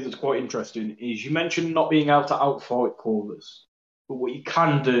something you can do that's quite interesting is, you mentioned not being able to outfight Corvus, but what you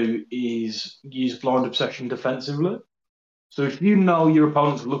can do is use Blind Obsession defensively. So if you know your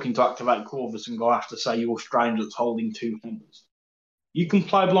opponent's looking to activate Corvus and go after, say, your Strange that's holding 2 hammers, you can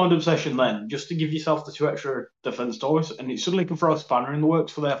play Blind Obsession then, just to give yourself the 2 extra defense dice, and it suddenly can throw a spanner in the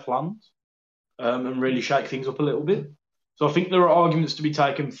works for their plans, and really shake things up a little bit. So I think there are arguments to be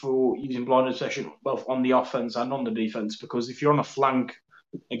taken for using Blind Obsession both on the offense and on the defense, because if you're on a flank,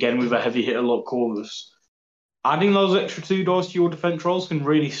 again, with a heavy hitter like Corvus, adding those extra 2 dice to your defense rolls can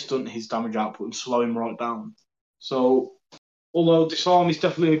really stunt his damage output and slow him right down. So, although Disarm is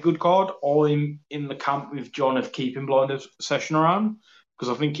definitely a good card, I'm in the camp with John of keeping Blind Obsession around,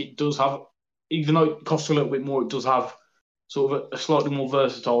 because I think it does have, even though it costs a little bit more, it does have sort of a slightly more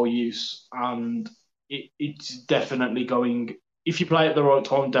versatile use, and it's definitely going, if you play at the right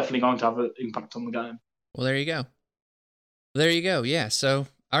time, definitely going to have an impact on the game. Well, there you go. There you go. Yeah. So,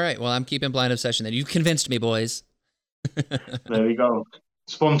 all right. Well, I'm keeping Blind Obsession then. You convinced me, boys. There we go.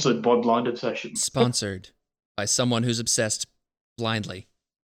 Sponsored by Blind Obsession. Sponsored by someone who's obsessed blindly.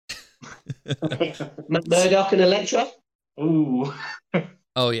 Murdoch and Elektra? Ooh.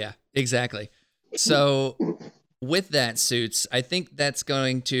 Oh, yeah, exactly. So with that, Suits, I think that's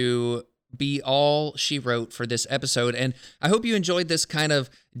going to be all she wrote for this episode. And I hope you enjoyed this kind of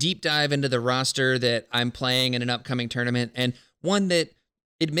deep dive into the roster that I'm playing in an upcoming tournament, and one that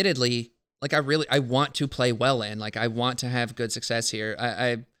admittedly, like I want to play well in. Like I want to have good success here.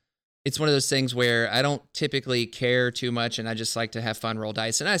 It's one of those things where I don't typically care too much, and I just like to have fun, roll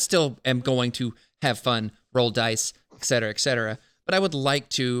dice. And I still am going to have fun, roll dice, et cetera, but I would like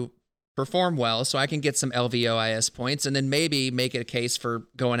to perform well so I can get some LVOIS points and then maybe make it a case for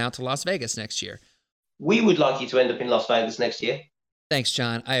going out to Las Vegas next year. We would like you to end up in Las Vegas next year. Thanks,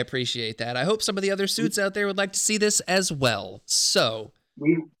 John. I appreciate that. I hope some of the other suits out there would like to see this as well. So,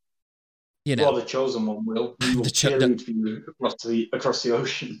 Well, the chosen one will. We will cheerlead for you across the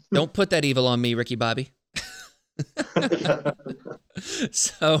ocean. Don't put that evil on me, Ricky Bobby.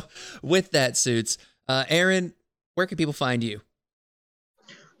 So, with that, Suits, Aaron, where can people find you?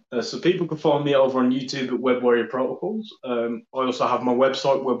 So people can find me over on YouTube at Web Warrior Protocols. I also have my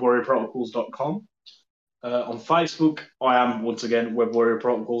website, webwarriorprotocols.com. On Facebook, I am, once again, Web Warrior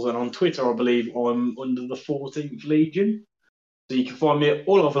Protocols. And on Twitter, I believe I'm under the 14th Legion. So you can find me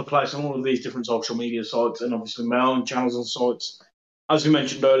all over the place on all of these different social media sites and obviously my own channels and sites. As we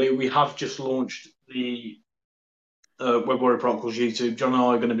mentioned earlier, we have just launched the Web Warrior Protocols YouTube. John and I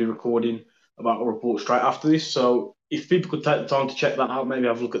are going to be recording about a report straight after this. So if people could take the time to check that out, maybe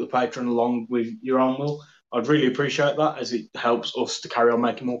have a look at the Patreon along with your own, Will, I'd really appreciate that as it helps us to carry on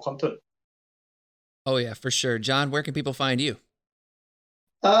making more content. Oh, yeah, for sure. John, where can people find you?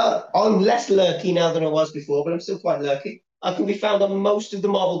 I'm less lurky now than I was before, but I'm still quite lurky. I can be found on most of the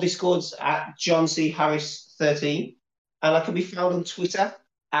Marvel Discords at John C. Harris 13, and I can be found on Twitter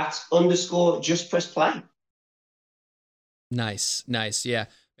at _JustPressPlay. Nice. Yeah.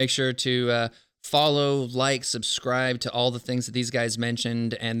 Make sure to follow, like, subscribe to all the things that these guys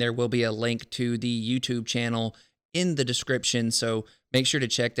mentioned, and there will be a link to the YouTube channel in the description, so make sure to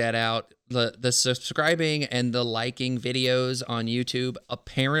check that out. The subscribing and the liking videos on YouTube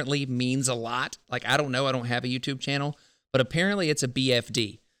apparently means a lot. Like, I don't know, I don't have a YouTube channel, but apparently it's a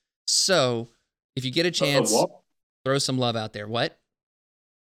BFD. So if you get a chance, throw some love out there. What?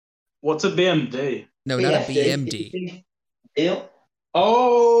 What's a BMD? No, BFD. not a BMD. Deal.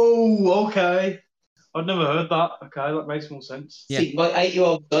 Oh, okay. I've never heard that. Okay, that makes more sense. Yeah. See, my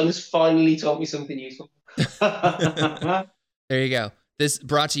 8-year-old son has finally taught me something useful. There you go. This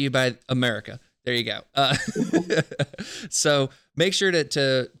brought to you by America. There you go. So make sure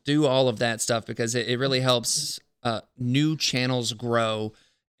to do all of that stuff because it really helps new channels grow.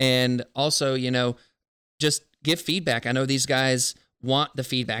 And also, just give feedback. I know these guys want the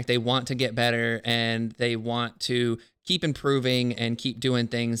feedback. They want to get better and they want to keep improving and keep doing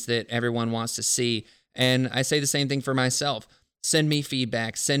things that everyone wants to see. And I say the same thing for myself. Send me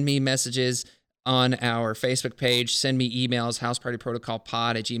feedback. Send me messages on our Facebook page. Send me emails,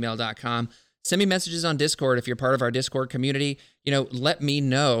 housepartyprotocolpod@gmail.com. Send me messages on Discord if you're part of our Discord community. Let me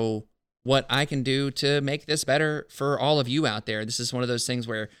know what I can do to make this better for all of you out there. This is one of those things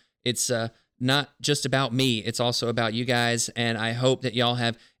where it's not just about me. It's also about you guys. And I hope that y'all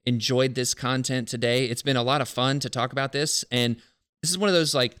have enjoyed this content today. It's been a lot of fun to talk about this. And this is one of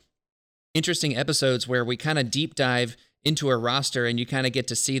those interesting episodes where we kind of deep dive into a roster and you kind of get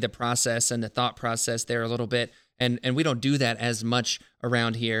to see the process and the thought process there a little bit. And we don't do that as much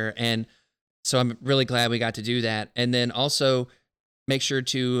around here. And so I'm really glad we got to do that. And then also make sure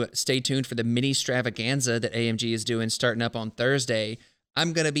to stay tuned for the mini extravaganza that AMG is doing starting up on Thursday.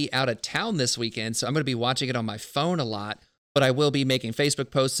 I'm going to be out of town this weekend, so I'm going to be watching it on my phone a lot, but I will be making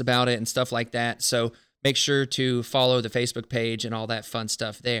Facebook posts about it and stuff like that. So make sure to follow the Facebook page and all that fun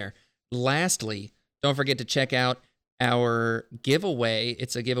stuff there. Lastly, don't forget to check out our giveaway.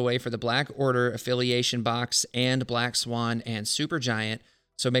 It's a giveaway for the Black Order affiliation box and Black Swan and Supergiant.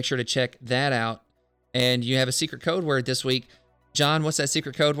 So make sure to check that out. And you have a secret code word this week. John, what's that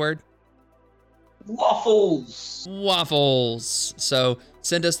secret code word? Waffles. So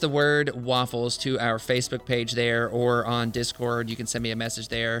send us the word waffles to our Facebook page there or on Discord. You can send me a message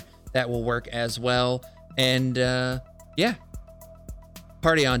there. That will work as well. And yeah.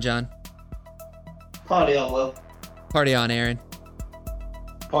 Party on, John. Party on, Will. Party on, Aaron.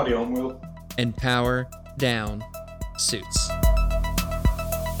 Party on, Will. And power down, Suits.